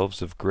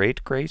themselves of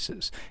great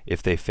graces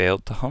if they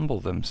failed to humble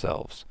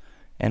themselves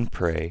and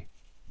pray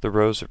the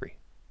rosary.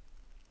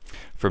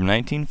 From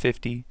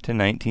 1950 to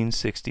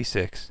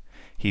 1966,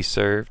 he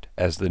served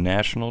as the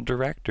national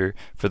director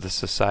for the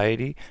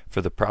Society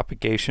for the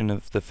Propagation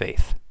of the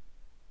Faith.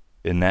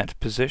 In that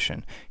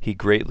position, he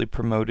greatly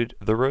promoted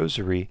the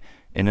rosary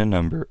in a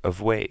number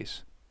of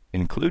ways,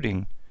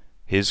 including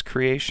his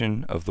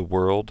creation of the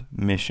World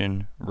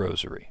Mission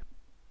Rosary.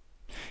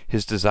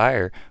 His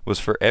desire was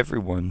for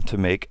everyone to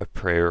make a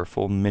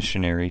prayerful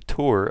missionary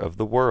tour of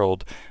the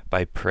world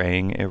by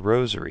praying a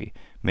rosary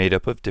made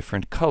up of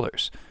different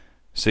colors,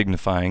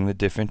 signifying the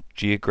different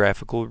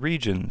geographical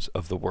regions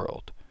of the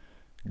world.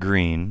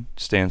 Green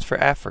stands for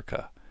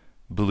Africa,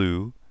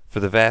 blue for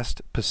the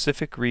vast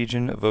Pacific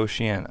region of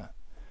Oceania,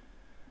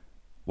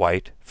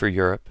 white for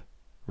Europe,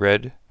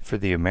 red for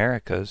the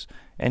Americas,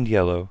 and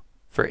yellow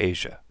for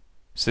Asia,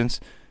 since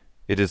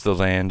it is the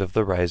land of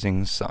the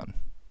rising sun.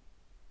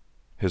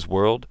 His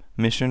World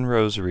Mission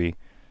Rosary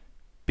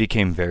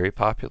became very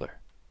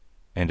popular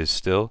and is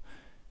still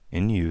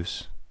in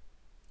use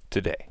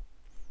today.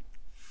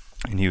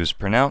 And he was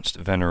pronounced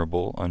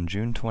venerable on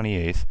June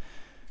 28th,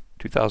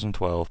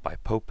 2012 by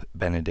Pope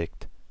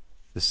Benedict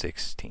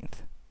XVI.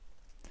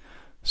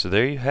 So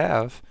there you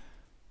have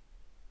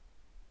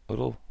a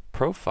little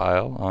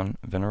profile on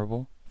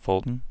Venerable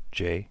Fulton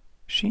J.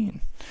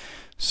 Sheen.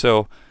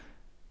 So,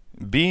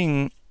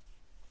 being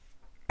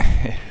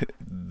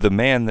the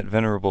man that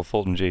Venerable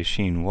Fulton J.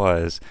 Sheen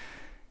was,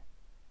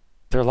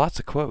 there are lots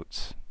of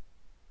quotes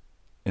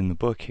in the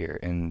book here,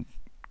 and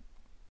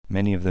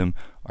many of them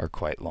are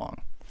quite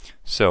long.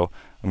 So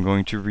I'm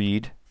going to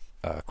read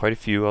quite a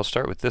few. I'll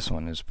start with this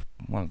one, is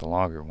one of the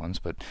longer ones,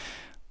 but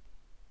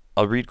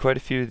I'll read quite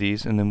a few of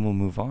these, and then we'll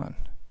move on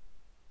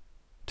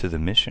to the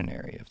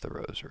missionary of the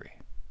rosary.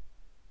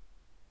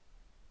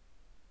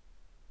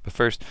 But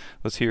first,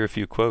 let's hear a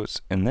few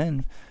quotes, and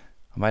then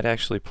I might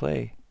actually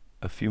play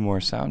a few more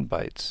sound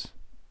bites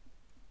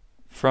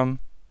from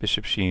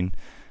Bishop Sheen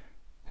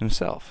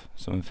himself,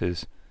 some of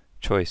his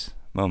choice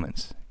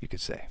moments, you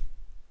could say.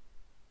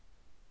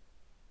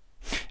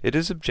 It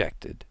is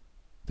objected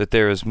that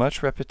there is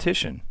much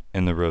repetition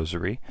in the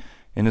rosary,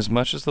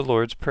 inasmuch as the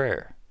Lord's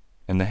Prayer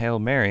and the Hail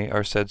Mary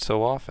are said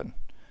so often.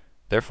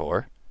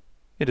 Therefore,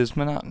 it is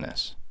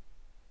monotonous.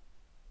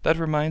 That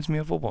reminds me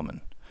of a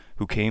woman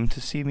who came to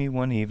see me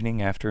one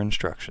evening after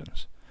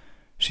instructions.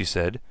 She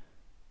said,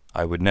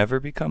 "I would never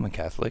become a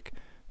Catholic.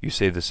 You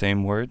say the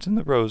same words in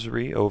the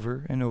rosary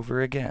over and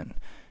over again,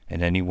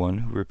 and anyone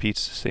who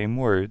repeats the same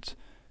words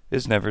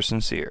is never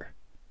sincere.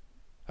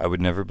 I would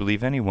never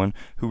believe anyone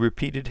who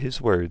repeated his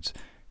words,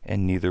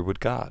 and neither would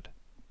God."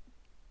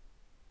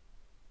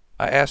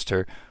 I asked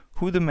her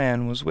who the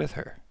man was with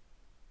her.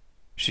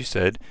 She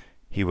said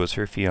he was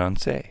her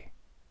fiancé.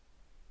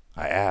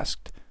 I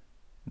asked,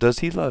 "Does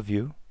he love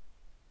you?"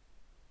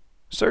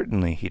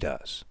 "Certainly he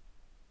does."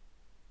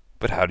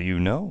 "But how do you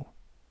know?"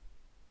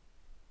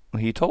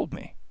 "He told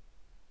me."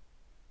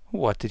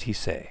 "What did he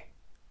say?"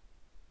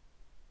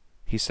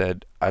 "He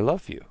said, 'I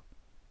love you.'"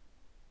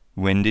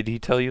 "When did he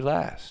tell you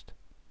last?"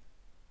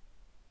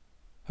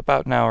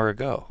 "About an hour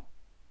ago."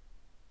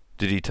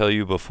 "Did he tell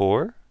you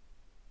before?"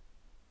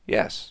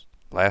 "Yes,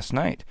 last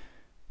night.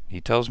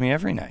 He tells me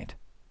every night."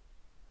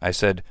 I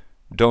said,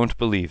 "Don't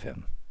believe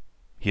him.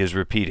 He is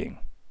repeating.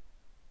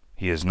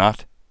 He is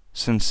not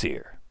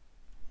sincere."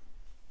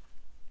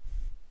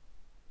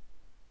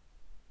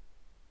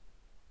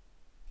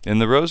 In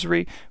the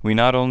Rosary, we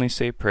not only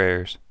say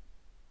prayers,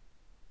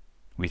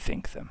 we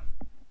think them.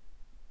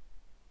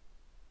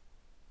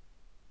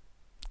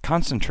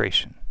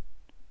 Concentration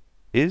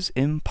is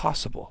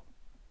impossible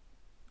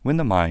when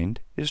the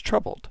mind is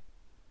troubled.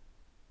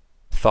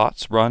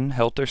 Thoughts run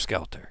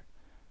helter-skelter.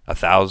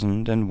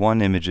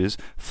 1,001 images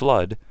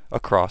flood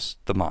across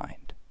the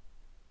mind.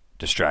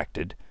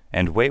 Distracted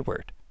and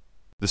wayward,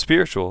 the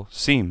spiritual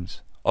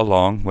seems a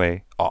long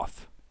way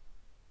off.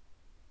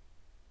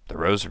 The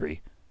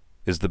Rosary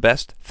is the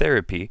best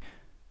therapy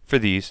for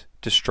these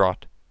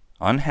distraught,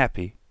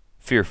 unhappy,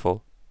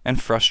 fearful,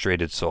 and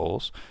frustrated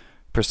souls,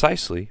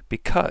 precisely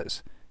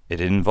because it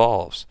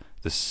involves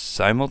the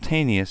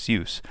simultaneous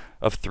use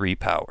of 3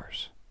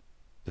 powers: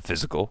 the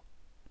physical,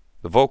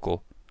 the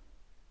vocal,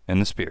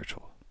 and the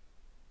spiritual,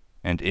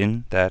 and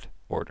in that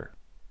order.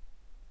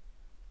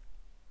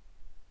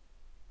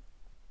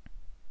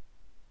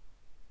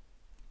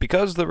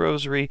 Because the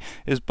Rosary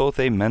is both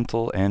a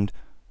mental and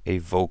a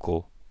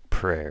vocal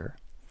prayer,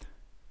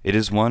 it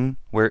is one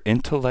where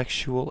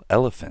intellectual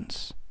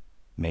elephants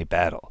may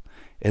battle,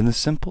 and the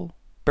simple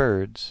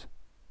birds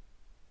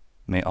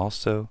may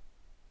also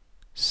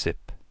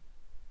sip.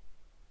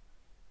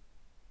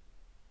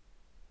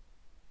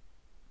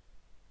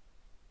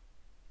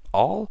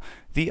 All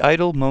the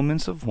idle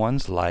moments of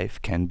one's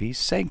life can be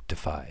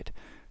sanctified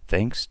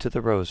thanks to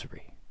the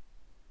Rosary.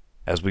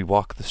 As we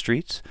walk the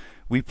streets,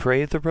 we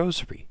pray the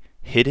Rosary,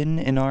 hidden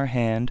in our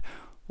hand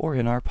or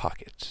in our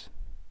pockets.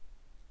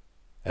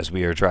 As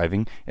we are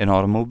driving an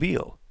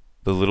automobile,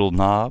 the little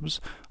knobs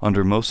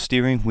under most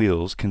steering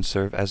wheels can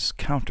serve as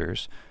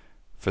counters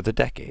for the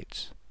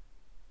decades.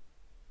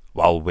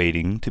 While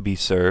waiting to be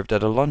served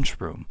at a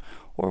lunchroom,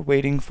 or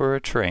waiting for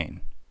a train,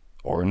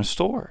 or in a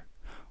store,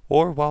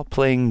 or while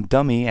playing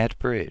dummy at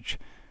bridge,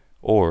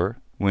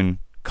 or when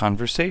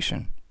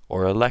conversation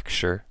or a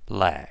lecture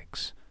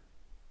lags,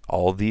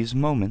 all these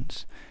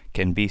moments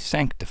can be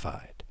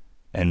sanctified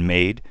and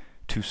made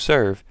to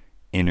serve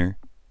inner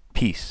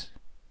peace,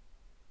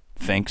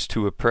 thanks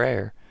to a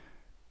prayer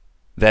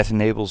that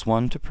enables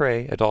one to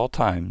pray at all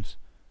times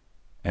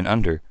and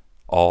under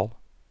all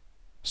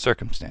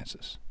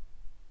circumstances.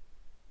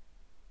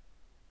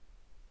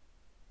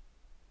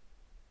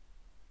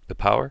 The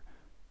power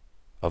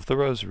of the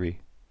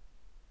Rosary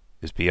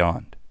is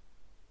beyond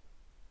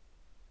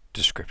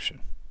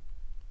description.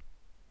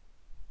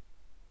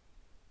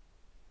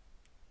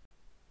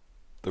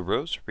 The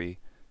Rosary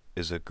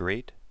is a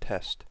great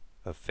test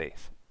of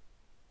faith.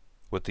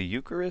 What the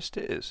Eucharist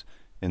is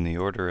in the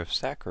order of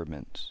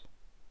sacraments,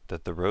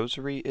 that the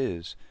Rosary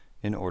is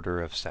in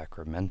order of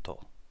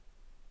sacramental.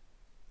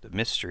 The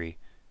mystery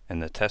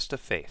and the test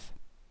of faith,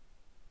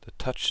 the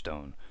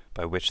touchstone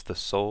by which the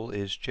soul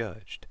is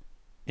judged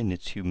in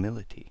its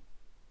humility.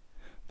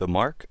 The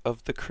mark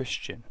of the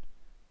Christian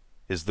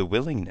is the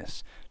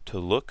willingness to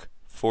look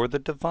for the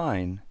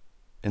divine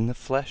in the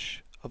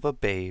flesh of a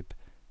babe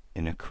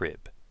in a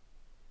crib,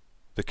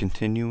 the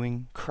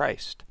continuing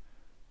Christ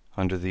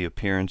under the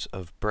appearance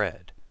of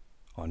bread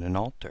on an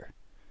altar,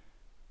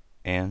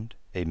 and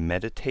a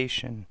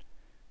meditation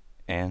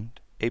and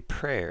a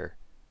prayer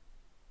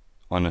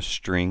on a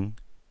string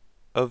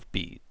of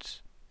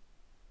beads.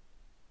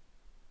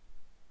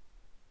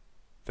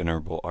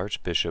 Venerable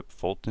Archbishop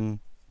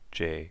Fulton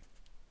J.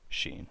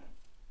 Sheen.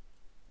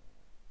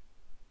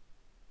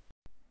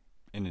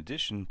 In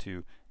addition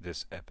to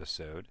this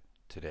episode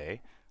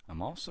today,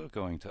 I'm also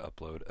going to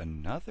upload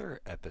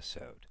another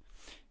episode.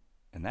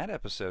 And that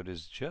episode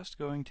is just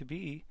going to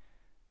be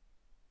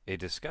a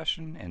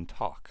discussion and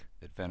talk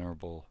that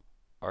Venerable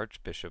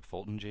Archbishop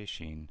Fulton J.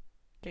 Sheen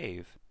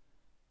gave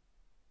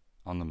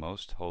on the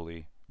Most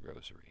Holy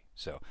Rosary.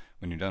 So,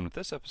 when you're done with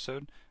this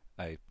episode,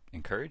 I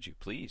encourage you,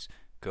 please,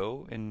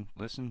 go and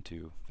listen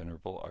to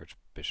Venerable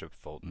Archbishop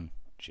Fulton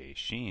J.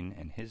 Sheen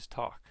and his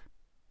talk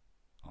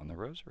on the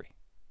Rosary.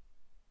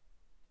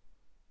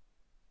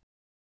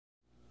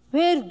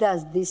 Where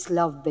does this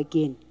love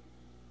begin?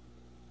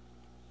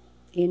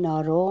 in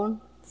our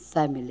own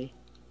family,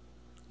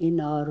 in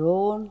our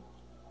own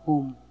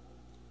home.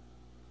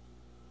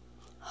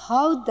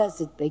 How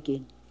does it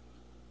begin?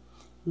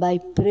 By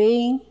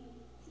praying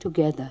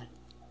together.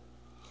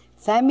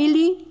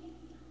 Family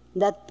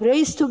that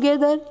prays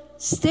together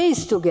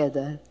stays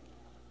together.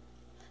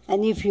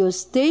 And if you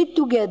stay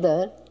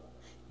together,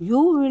 you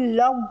will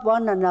love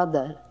one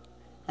another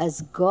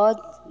as God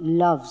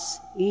loves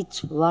each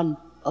one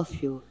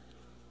of you.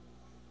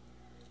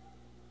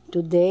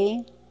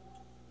 Today,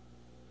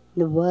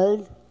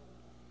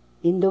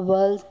 in the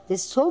world,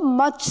 there's so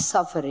much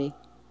suffering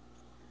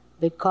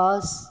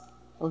because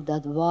of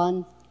that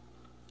want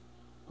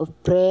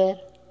of prayer,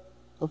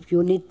 of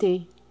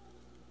unity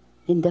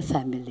in the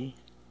family.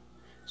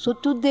 So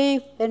today,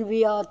 when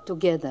we are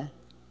together,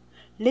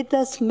 let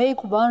us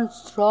make one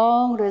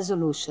strong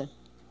resolution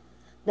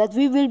that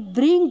we will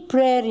bring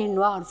prayer in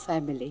our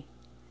family,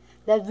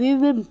 that we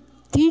will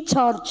teach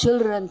our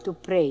children to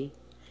pray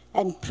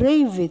and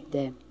pray with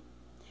them.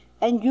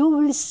 And you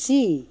will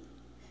see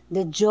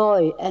the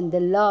joy and the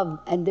love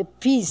and the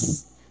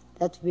peace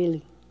that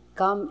will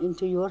come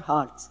into your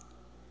hearts.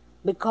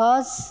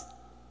 Because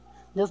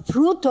the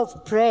fruit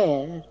of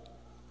prayer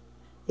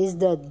is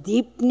the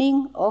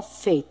deepening of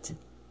faith.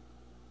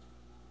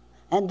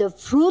 And the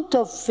fruit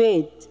of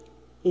faith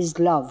is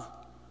love.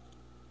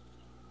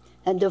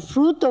 And the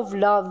fruit of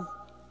love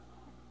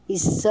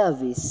is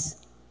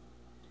service.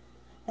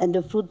 And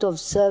the fruit of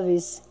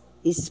service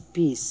is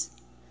peace.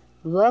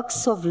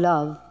 Works of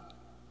love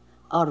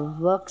are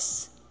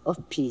works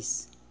of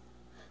peace.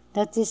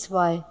 That is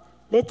why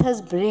let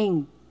us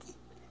bring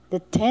the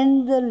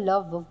tender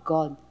love of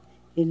God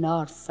in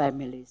our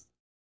families.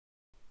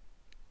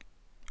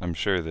 I'm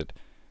sure that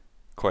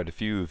quite a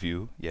few of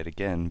you, yet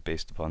again,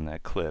 based upon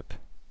that clip,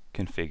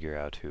 can figure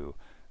out who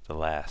the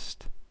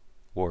last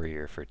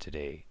warrior for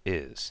today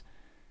is.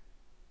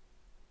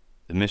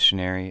 The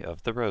missionary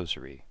of the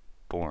Rosary,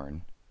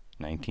 born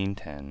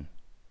 1910,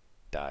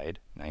 died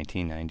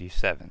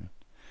 1997,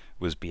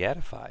 was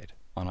beatified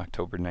on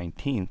October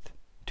 19th,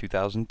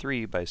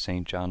 2003 by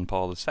St. John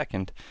Paul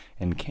II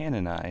and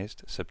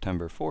canonized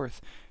September 4th,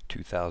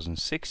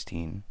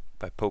 2016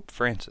 by Pope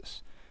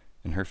Francis,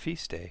 and her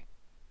feast day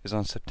is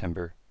on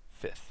September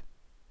 5th.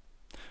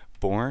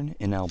 Born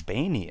in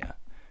Albania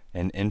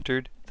and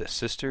entered the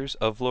Sisters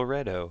of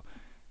Loreto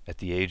at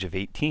the age of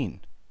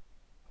 18.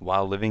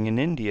 While living in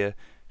India,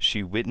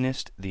 she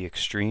witnessed the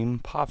extreme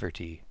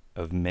poverty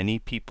of many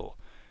people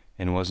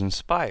and was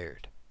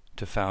inspired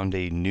to found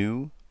a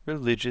new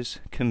religious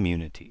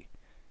community,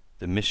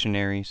 the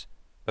Missionaries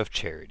of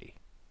Charity.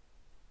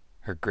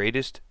 Her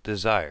greatest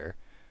desire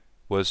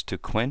was to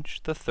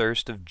quench the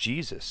thirst of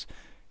Jesus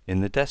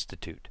in the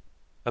destitute,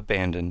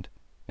 abandoned,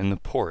 and the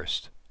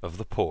poorest of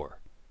the poor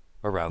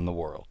around the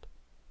world.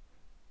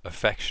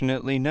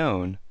 Affectionately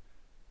known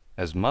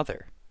as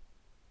Mother,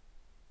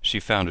 she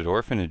founded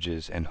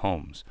orphanages and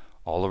homes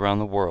all around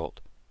the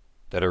world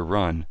that are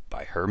run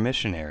by her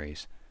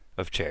missionaries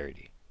of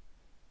charity.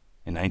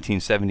 In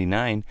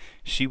 1979,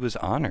 she was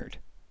honored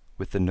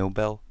with the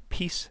Nobel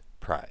Peace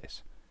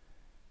Prize.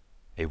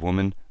 A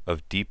woman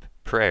of deep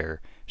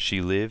prayer, she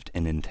lived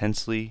an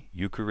intensely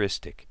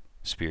Eucharistic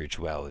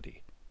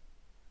spirituality.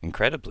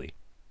 Incredibly,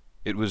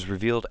 it was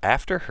revealed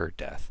after her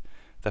death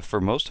that for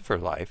most of her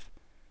life,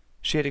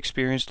 she had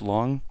experienced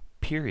long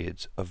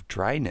periods of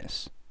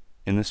dryness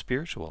in the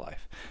spiritual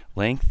life,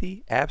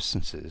 lengthy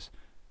absences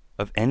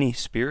of any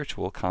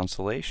spiritual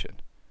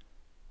consolation,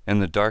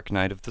 and the dark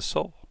night of the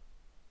soul.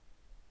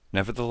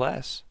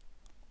 Nevertheless,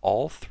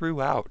 all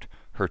throughout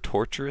her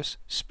torturous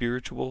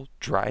spiritual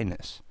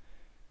dryness,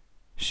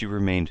 she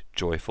remained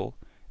joyful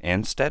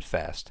and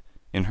steadfast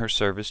in her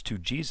service to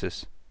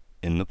Jesus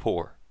in the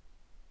poor.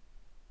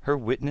 Her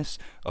witness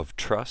of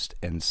trust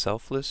and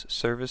selfless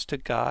service to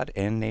God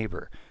and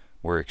neighbor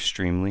were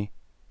extremely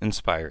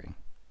inspiring.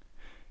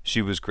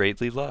 She was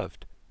greatly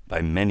loved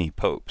by many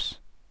popes,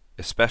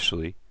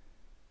 especially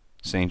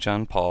St.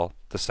 John Paul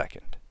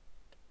II.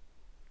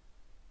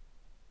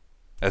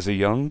 As a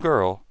young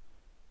girl,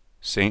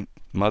 St.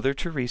 Mother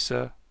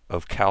Teresa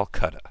of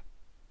Calcutta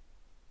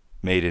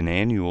made an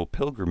annual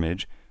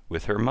pilgrimage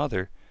with her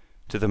mother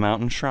to the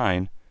mountain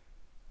shrine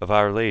of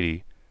Our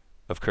Lady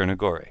of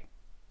Kernagore.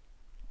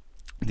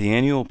 The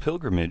annual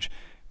pilgrimage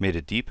made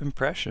a deep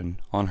impression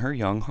on her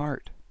young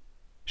heart.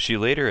 She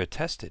later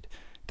attested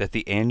that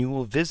the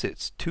annual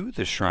visits to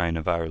the shrine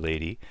of Our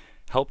Lady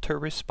helped her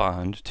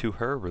respond to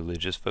her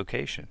religious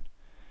vocation.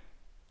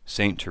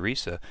 St.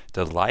 Teresa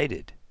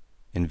delighted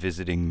in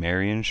visiting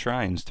Marian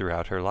shrines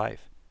throughout her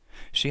life.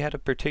 She had a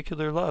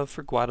particular love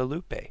for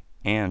Guadalupe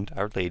and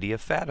Our Lady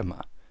of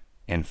Fatima,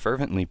 and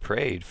fervently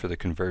prayed for the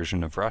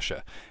conversion of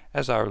Russia,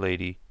 as Our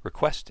Lady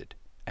requested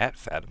at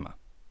Fatima.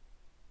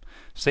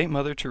 St.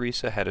 Mother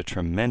Teresa had a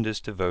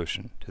tremendous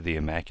devotion to the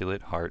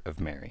Immaculate Heart of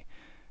Mary,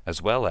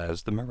 as well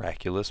as the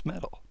miraculous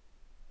medal.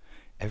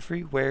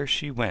 Everywhere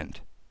she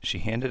went, she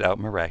handed out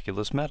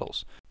miraculous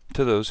medals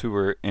to those who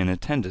were in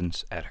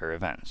attendance at her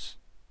events.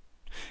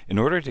 In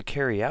order to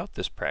carry out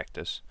this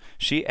practice,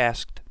 she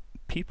asked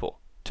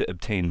people to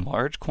obtain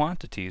large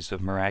quantities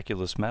of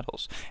miraculous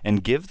metals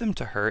and give them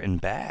to her in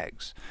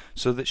bags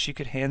so that she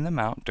could hand them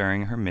out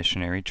during her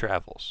missionary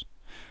travels.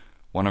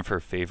 One of her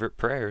favorite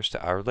prayers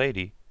to Our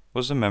Lady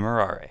was a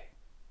Memorare.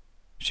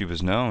 She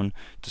was known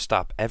to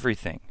stop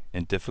everything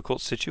in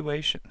difficult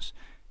situations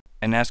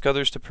and ask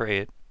others to pray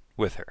it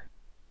with her.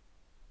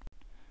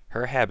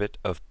 Her habit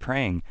of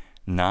praying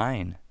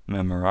 9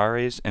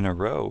 Memorares in a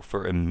row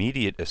for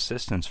immediate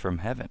assistance from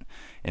heaven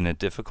in a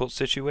difficult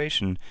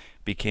situation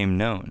became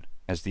known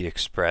as the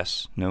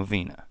Express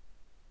Novena.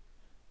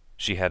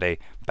 She had a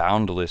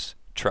boundless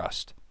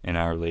trust in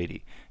Our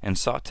Lady and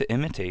sought to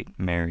imitate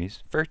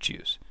Mary's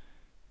virtues,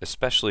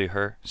 especially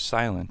her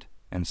silent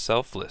and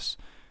selfless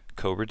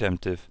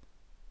co-redemptive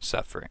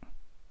suffering.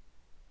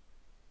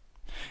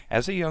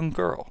 As a young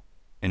girl,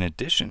 in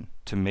addition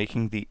to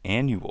making the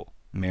annual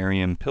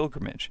Marian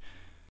pilgrimage,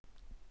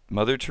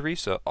 Mother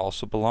Teresa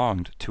also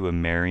belonged to a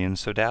Marian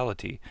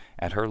sodality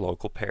at her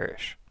local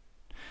parish.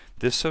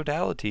 This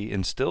sodality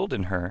instilled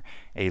in her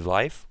a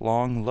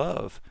lifelong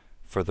love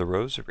for the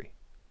Rosary.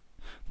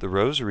 The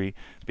Rosary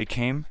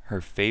became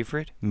her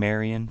favorite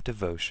Marian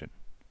devotion.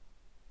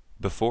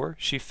 Before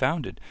she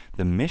founded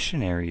the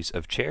Missionaries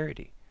of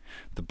Charity,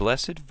 the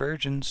Blessed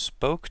Virgin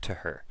spoke to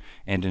her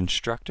and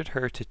instructed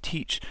her to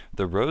teach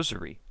the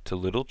Rosary to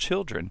little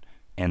children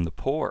and the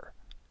poor.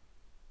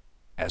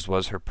 As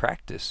was her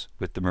practice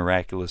with the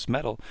miraculous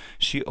medal,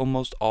 she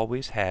almost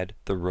always had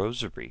the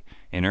Rosary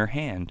in her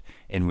hand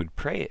and would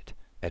pray it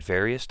at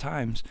various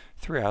times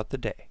throughout the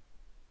day.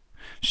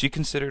 She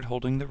considered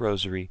holding the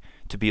Rosary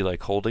to be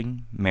like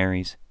holding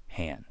Mary's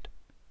hand.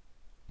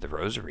 The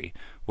Rosary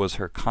was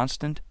her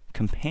constant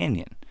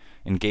companion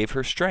and gave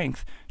her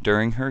strength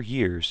during her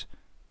years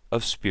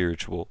of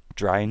spiritual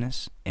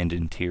dryness and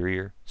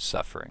interior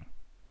suffering.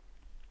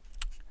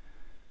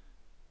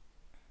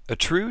 A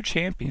true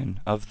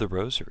champion of the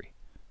Rosary,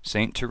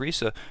 Saint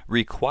Teresa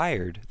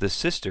required the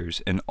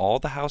sisters in all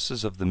the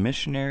houses of the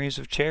Missionaries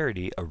of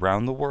Charity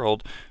around the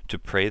world to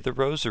pray the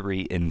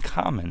Rosary in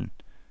common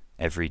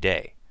every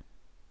day.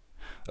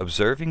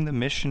 Observing the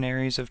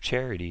Missionaries of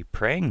Charity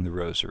praying the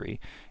Rosary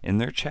in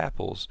their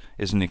chapels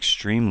is an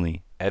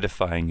extremely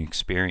edifying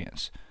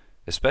experience,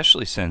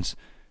 especially since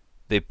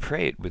they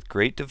pray it with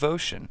great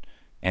devotion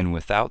and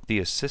without the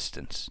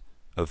assistance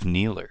of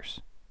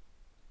kneelers.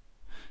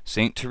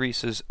 Saint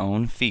Teresa's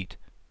own feet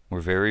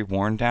were very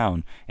worn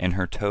down and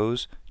her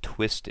toes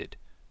twisted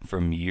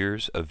from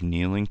years of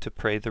kneeling to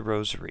pray the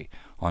Rosary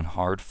on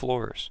hard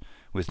floors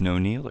with no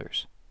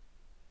kneelers.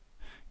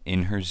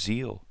 In her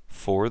zeal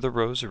for the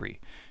Rosary,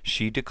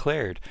 she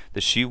declared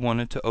that she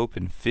wanted to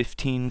open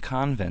 15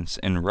 convents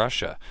in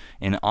Russia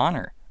in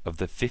honor of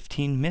the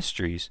 15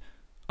 mysteries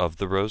of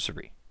the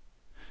Rosary.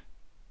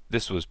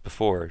 This was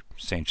before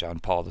St. John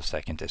Paul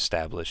II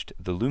established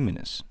the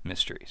Luminous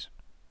Mysteries.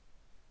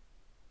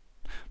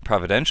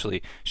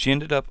 Providentially, she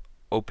ended up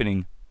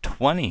opening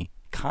 20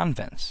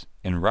 convents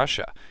in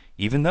Russia,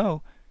 even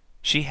though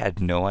she had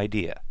no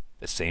idea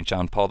that St.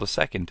 John Paul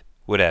II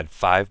would add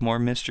 5 more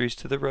mysteries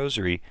to the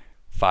Rosary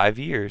 5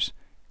 years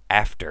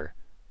after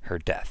her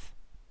death.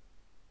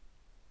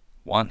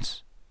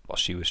 Once, while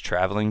she was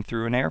traveling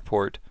through an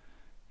airport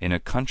in a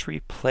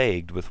country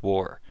plagued with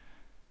war,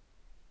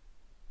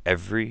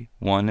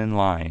 everyone in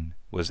line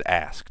was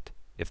asked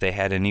if they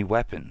had any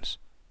weapons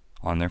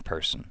on their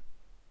person.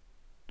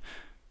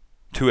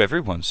 To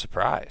everyone's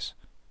surprise,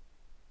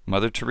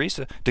 Mother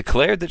Teresa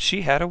declared that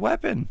she had a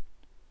weapon.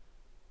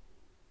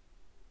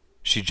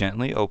 She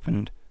gently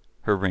opened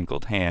her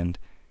wrinkled hand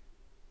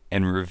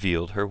and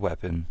revealed her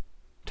weapon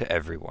to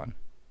everyone: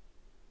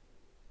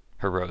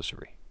 her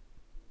Rosary.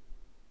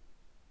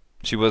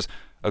 She was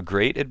a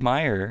great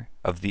admirer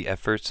of the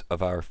efforts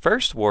of our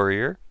first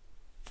warrior,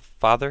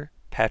 Father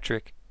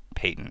Patrick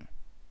Peyton,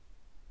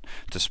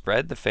 to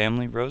spread the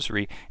family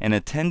Rosary, and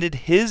attended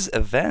his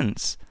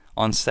events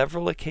on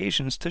several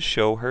occasions to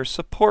show her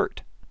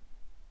support.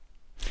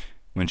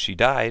 When she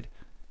died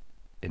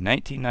in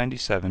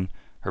 1997,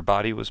 her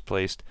body was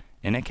placed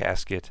in a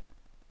casket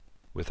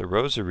with a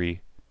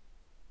Rosary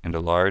and a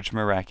large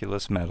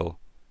miraculous medal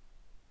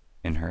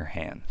in her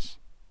hands.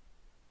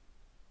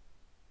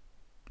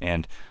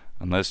 And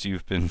unless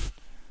you've been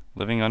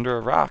living under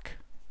a rock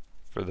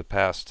for the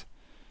past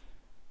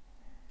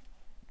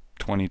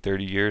 20,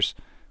 30 years,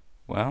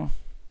 well,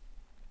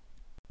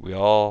 we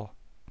all,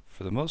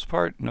 for the most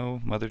part,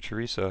 know Mother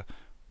Teresa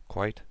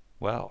quite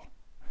well.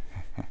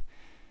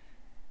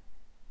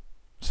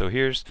 So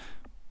here's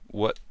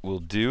what we'll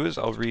do is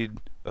I'll read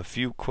a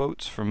few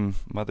quotes from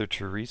Mother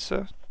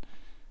Teresa,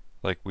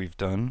 like we've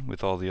done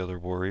with all the other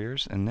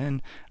warriors, and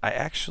then I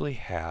actually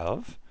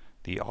have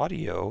the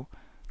audio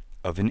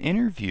of an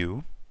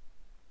interview.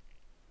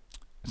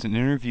 It's an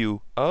interview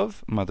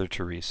of Mother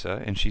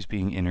Teresa, and she's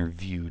being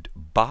interviewed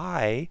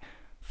by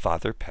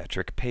Father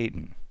Patrick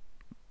Peyton.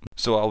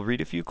 So I'll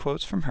read a few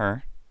quotes from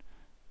her.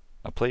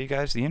 I'll play you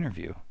guys the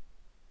interview,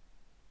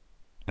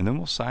 and then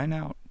we'll sign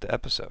out the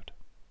episode.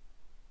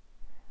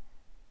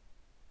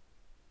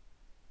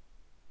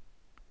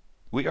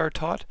 We are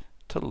taught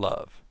to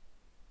love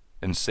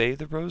and say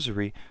the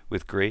rosary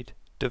with great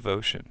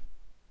devotion.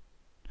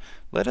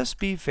 Let us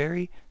be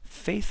very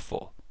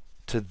faithful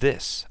to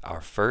this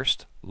our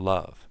first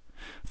love,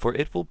 for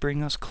it will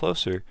bring us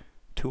closer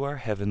to our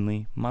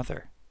Heavenly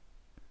Mother.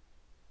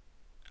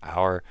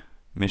 Our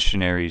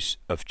missionaries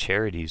of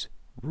charities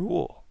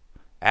rule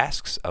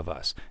asks of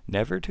us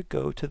never to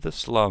go to the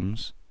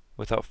slums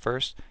without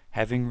first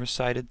having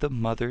recited the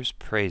Mother's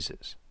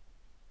praises.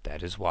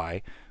 That is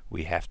why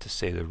we have to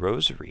say the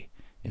rosary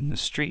in the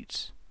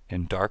streets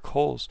and dark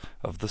holes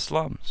of the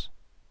slums.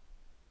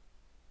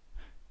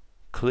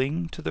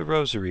 Cling to the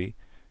rosary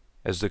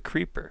as the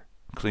creeper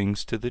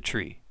clings to the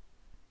tree,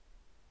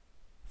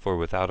 for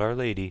without Our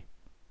Lady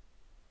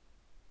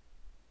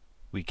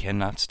we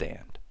cannot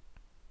stand.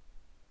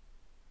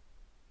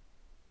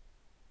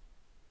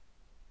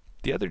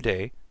 The other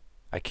day,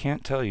 I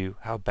can't tell you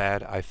how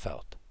bad I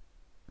felt.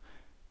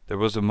 There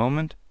was a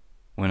moment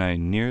when I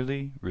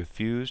nearly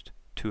refused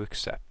to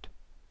accept.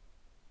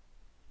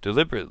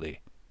 Deliberately,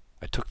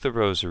 I took the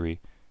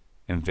rosary,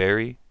 and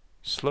very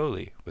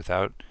slowly,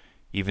 without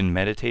even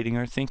meditating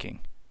or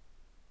thinking,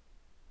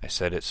 I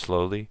said it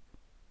slowly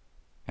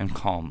and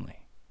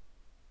calmly.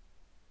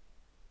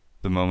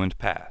 The moment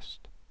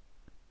passed,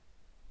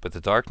 but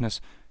the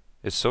darkness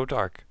is so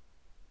dark,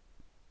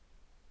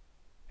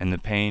 and the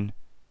pain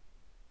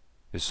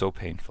is so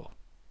painful.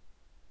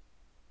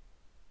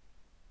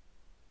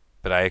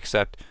 But I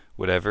accept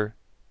whatever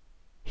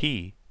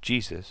He,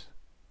 Jesus,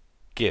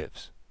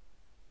 gives,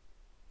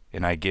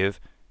 and I give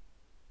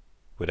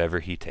whatever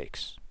He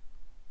takes.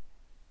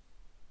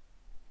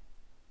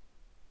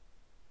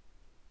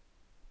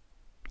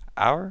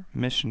 Our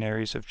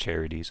Missionaries of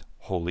Charities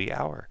Holy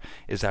Hour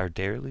is our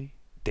daily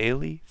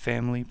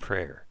family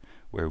prayer,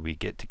 where we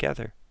get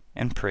together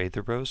and pray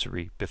the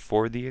rosary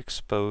before the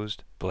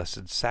exposed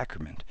Blessed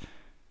Sacrament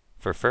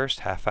for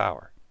first half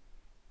hour,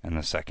 and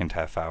the second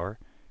half hour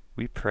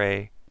we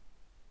pray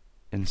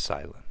in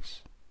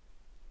silence.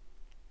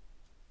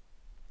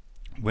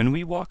 When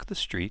we walk the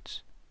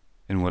streets,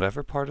 in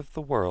whatever part of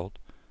the world,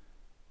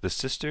 the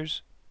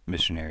Sisters,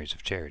 Missionaries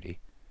of Charity,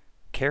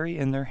 carry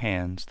in their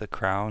hands the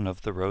crown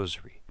of the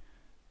rosary.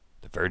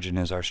 The Virgin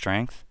is our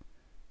strength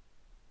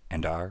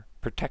and our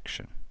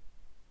protection.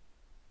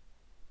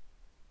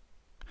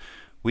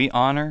 We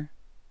honor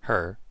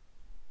her,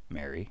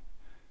 Mary,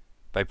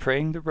 by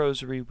praying the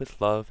rosary with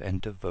love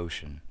and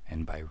devotion,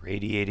 and by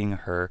radiating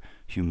her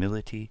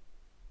humility,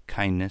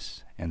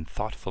 kindness, and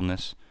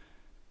thoughtfulness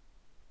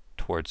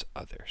towards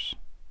others.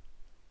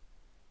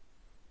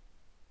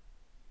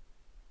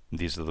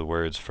 These are the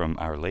words from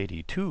Our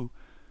Lady to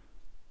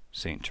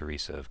Saint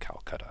Teresa of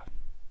Calcutta.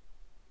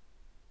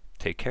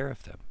 Take care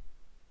of them.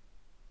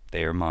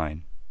 They are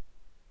mine.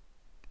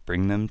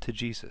 Bring them to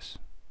Jesus.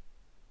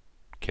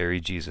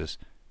 Carry Jesus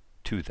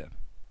to them.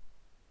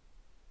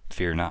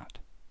 Fear not.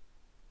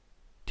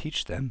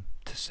 Teach them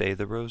to say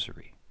the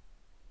rosary.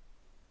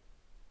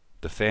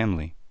 The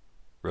family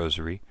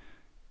rosary,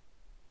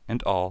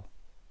 and all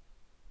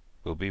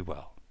will be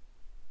well.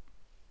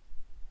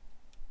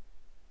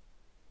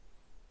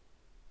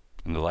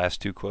 And the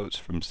last two quotes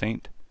from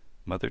Saint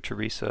Mother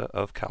Teresa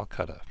of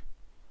Calcutta.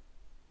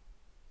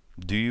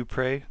 Do you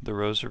pray the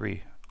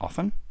rosary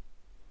often?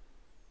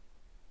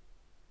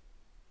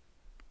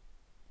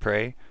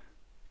 Pray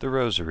the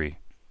rosary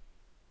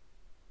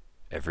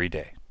every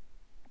day.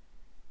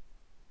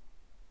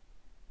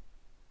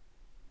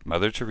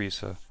 Mother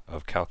Teresa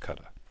of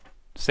Calcutta.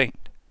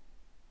 Saint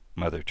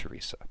Mother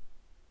Teresa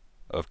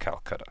of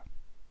Calcutta.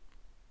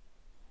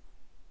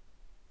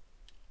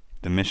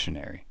 The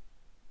missionary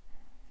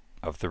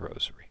of the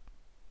Rosary.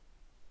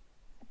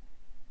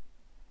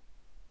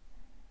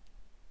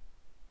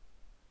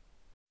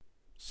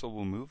 So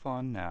we'll move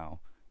on now,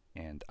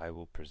 and I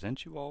will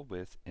present you all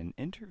with an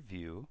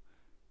interview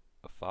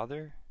of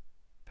Father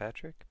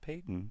Patrick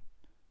Peyton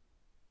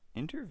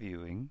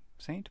interviewing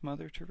Saint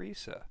Mother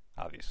Teresa,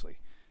 obviously,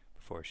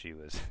 before she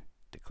was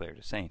declared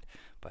a saint,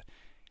 but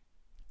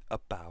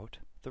about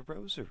the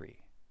Rosary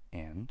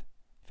and,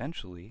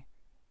 eventually,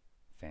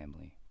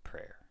 family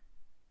prayer.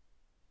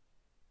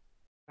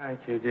 Thank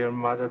you, dear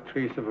Mother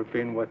Teresa, for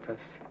being with us.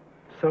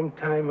 Some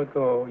time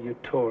ago, you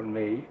told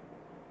me,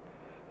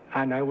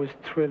 and I was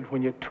thrilled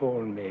when you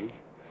told me,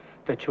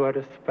 that you had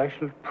a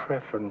special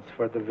preference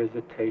for the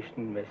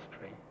Visitation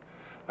Mystery.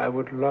 I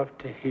would love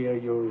to hear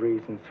your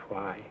reasons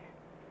why.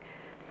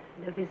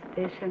 The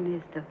Visitation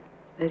is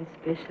very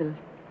special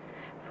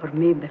for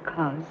me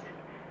because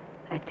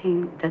I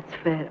think that's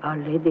where Our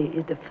Lady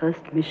is the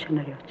first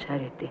missionary of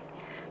charity,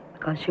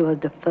 because she was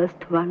the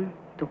first one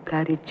to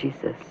carry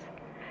Jesus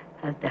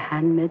as the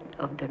handmaid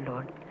of the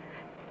Lord.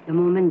 The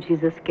moment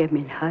Jesus came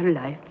in her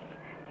life,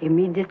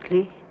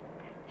 immediately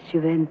she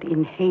went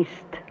in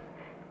haste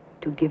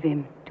to give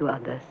him to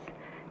others.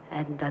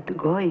 And that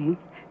going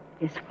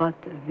is what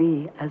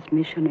we as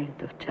missionaries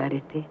of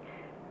charity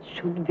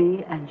should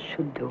be and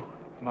should do.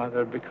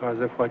 Mother, because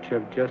of what you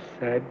have just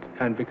said,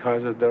 and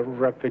because of the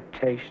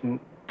reputation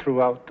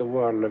throughout the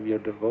world of your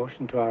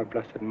devotion to our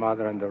Blessed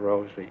Mother and the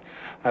Rosary,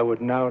 I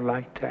would now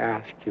like to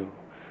ask you,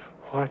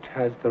 What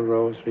has the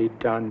Rosary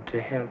done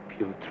to help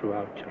you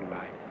throughout your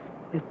life?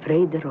 We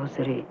pray the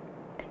Rosary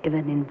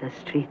even in the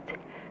street,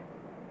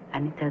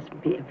 and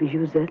we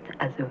use it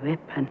as a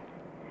weapon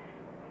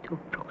to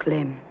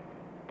proclaim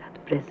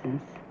that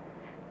presence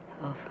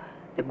of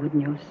the good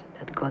news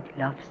that God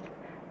loves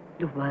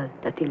the world,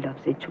 that He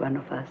loves each one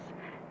of us.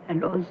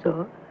 And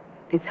also,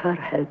 with her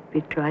help,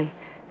 we try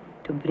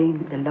to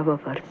bring the love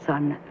of our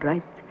Son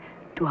right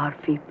to our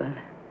people,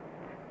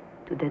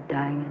 to the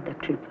dying, the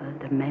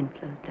crippled, the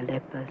mental, the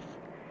lepers.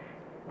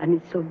 And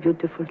it's so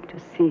beautiful to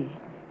see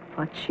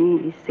what she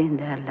is in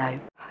their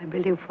life. I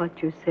believe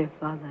what you say,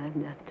 Father,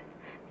 that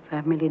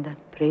family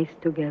that prays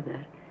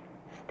together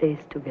stays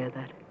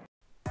together.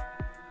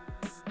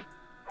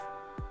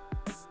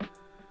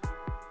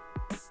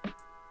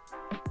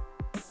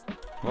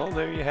 Well,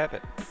 there you have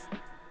it.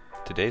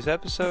 Today's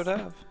episode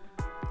of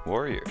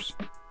Warriors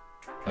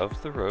of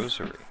the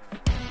Rosary.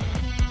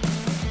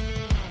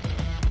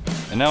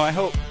 And now I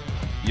hope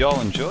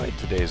y'all enjoyed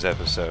today's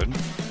episode.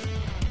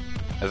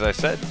 As I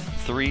said,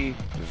 3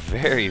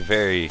 very,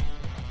 very,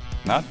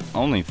 not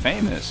only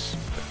famous,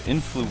 but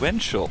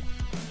influential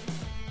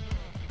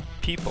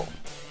people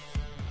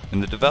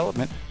in the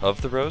development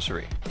of the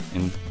Rosary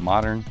in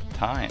modern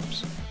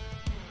times.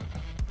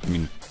 I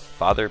mean,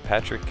 Father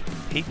Patrick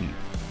Peyton.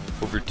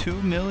 Over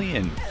 2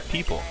 million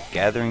people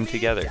gathering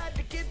together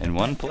in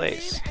one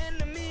place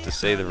to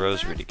say the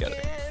Rosary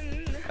together.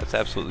 That's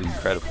absolutely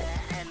incredible.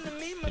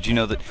 Did you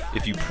know that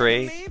if you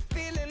pray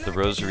the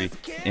Rosary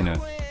in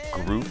a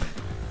group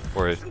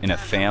or in a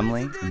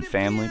family, in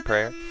family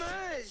prayer,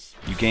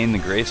 you gain the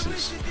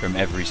graces from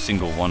every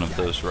single one of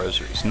those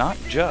rosaries, not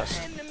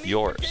just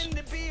yours.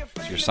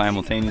 So you're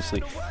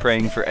simultaneously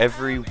praying for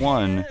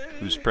everyone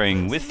who's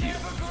praying with you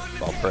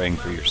while praying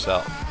for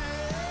yourself.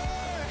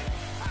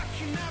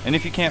 And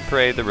if you can't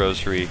pray the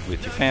Rosary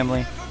with your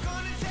family,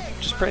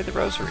 just pray the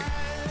Rosary.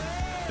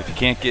 If you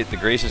can't get the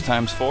graces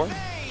times 4,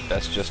 it's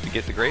best just to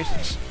get the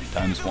graces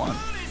times 1.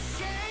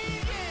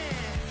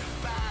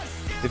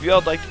 If you all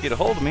would like to get a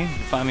hold of me, you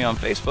can find me on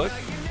Facebook.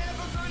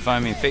 You can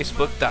find me at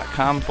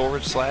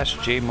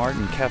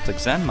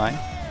facebook.com/JMartinCatholicZenMind.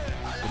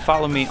 You can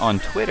follow me on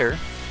Twitter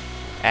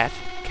at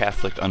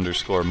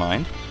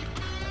Catholic_mind.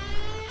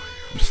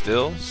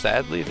 Still,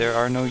 sadly, there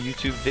are no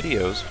YouTube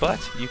videos, but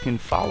you can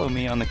follow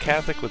me on the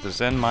Catholic with a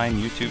Zen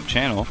Mind YouTube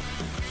channel,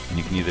 and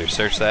you can either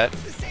search that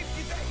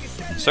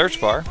in the search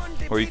bar,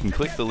 or you can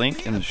click the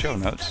link in the show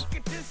notes,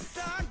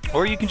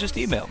 or you can just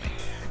email me,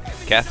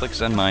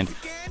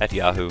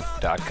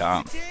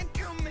 CatholicZenMind@yahoo.com.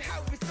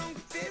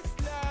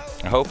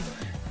 I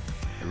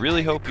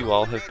really hope you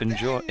all have been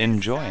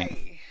enjoying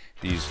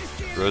these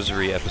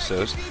Rosary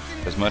episodes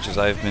as much as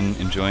I've been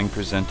enjoying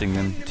presenting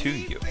them to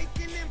you.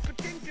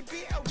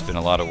 It's been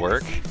a lot of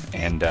work,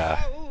 and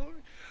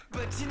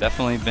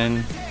definitely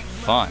been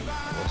fun,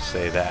 we'll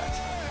say that.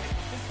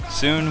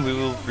 Soon we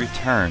will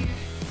return.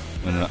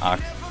 When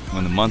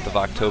the month of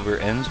October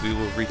ends, we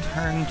will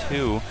return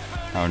to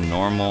our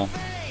normal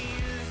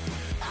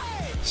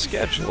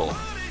schedule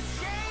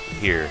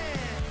here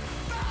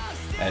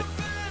at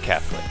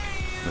Catholic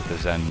with a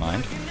Zen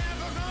Mind.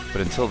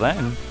 But until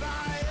then,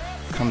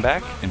 come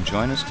back and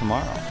join us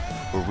tomorrow,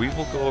 where we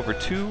will go over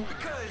 2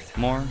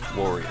 more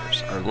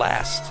warriors, our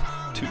last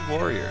 2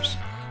 warriors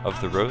of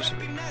the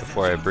Rosary,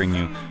 before I bring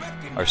you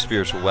our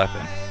spiritual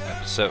weapon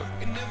episode.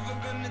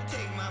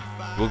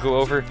 We'll go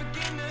over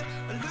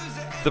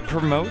the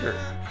promoter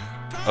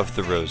of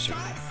the Rosary,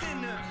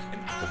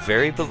 a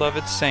very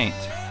beloved saint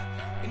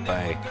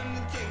by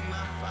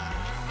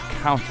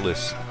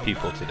countless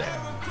people today.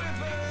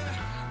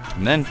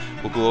 And then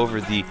we'll go over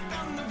the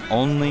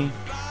only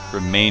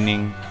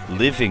remaining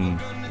living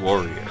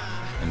warrior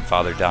in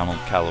Father Donald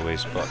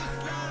Calloway's book,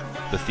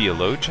 the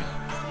theologian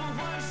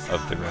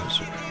of the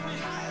Rosary.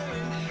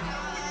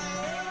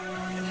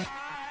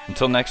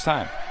 Until next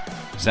time,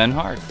 Zen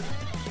hard,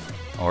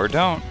 or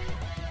don't.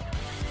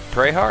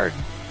 Pray hard.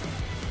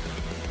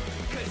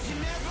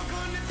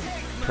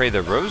 Pray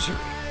the Rosary.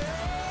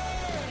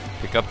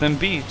 Pick up them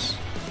beads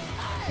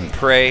and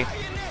pray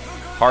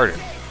harder.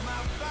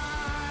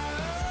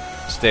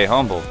 Stay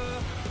humble.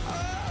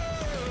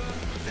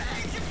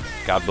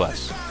 God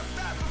bless.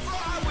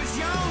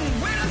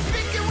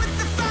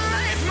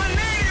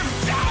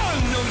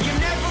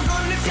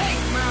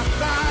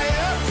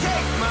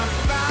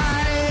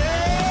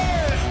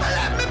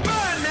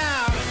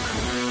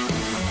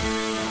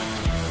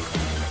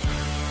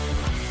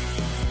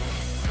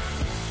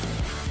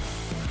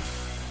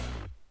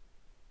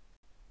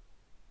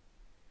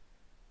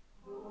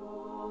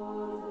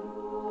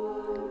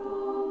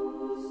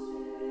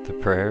 The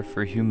Prayer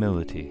for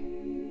Humility.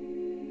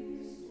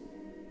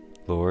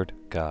 Lord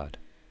God,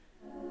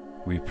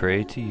 we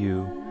pray to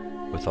you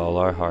with all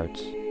our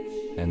hearts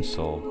and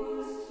soul,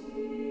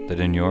 that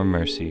in your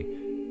mercy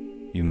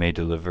you may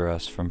deliver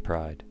us from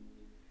pride,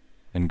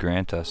 and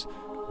grant us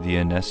the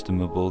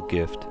inestimable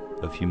gift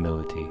of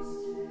humility,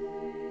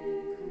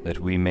 that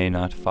we may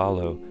not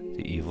follow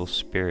the evil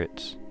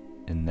spirits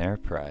in their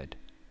pride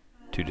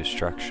to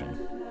destruction,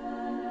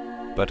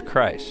 but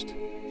Christ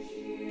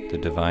the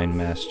divine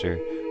master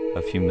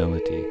of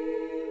humility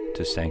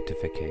to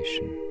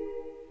sanctification.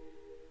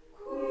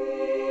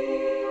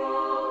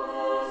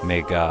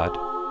 May God,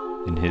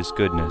 in His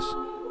goodness,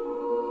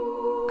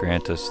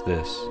 grant us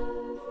this,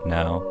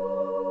 now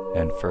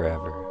and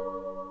forever.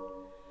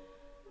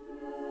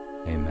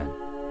 Amen.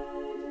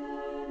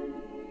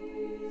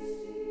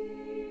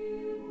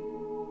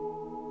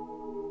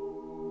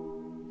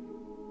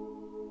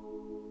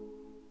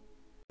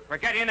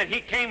 Forgetting that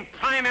He came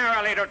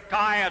primarily to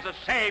die as a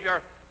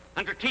Savior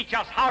and to teach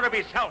us how to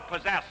be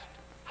self-possessed,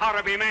 how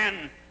to be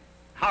men,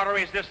 how to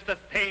resist the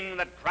thing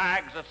that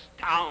drags us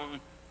down,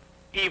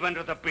 even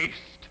to the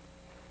beast.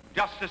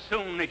 Just as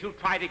soon as you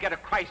try to get a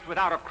Christ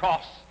without a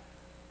cross,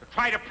 to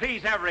try to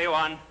please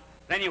everyone,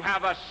 then you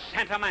have a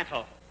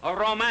sentimental, a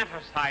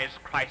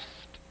romanticized Christ.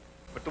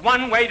 But the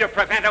one way to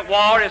prevent a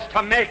war is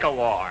to make a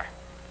war.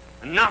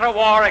 And not a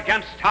war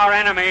against our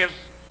enemies,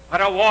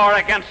 but a war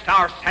against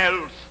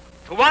ourselves.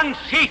 To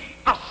unsheath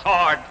a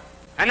sword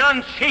and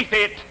unsheath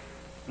it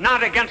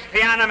not against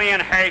the enemy in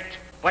hate,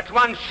 but to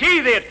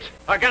unsheath it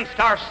against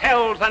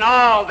ourselves and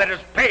all that is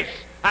base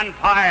and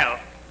vile.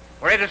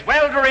 For it is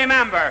well to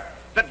remember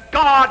that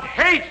God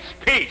hates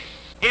peace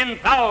in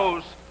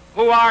those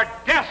who are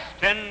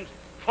destined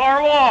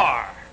for war.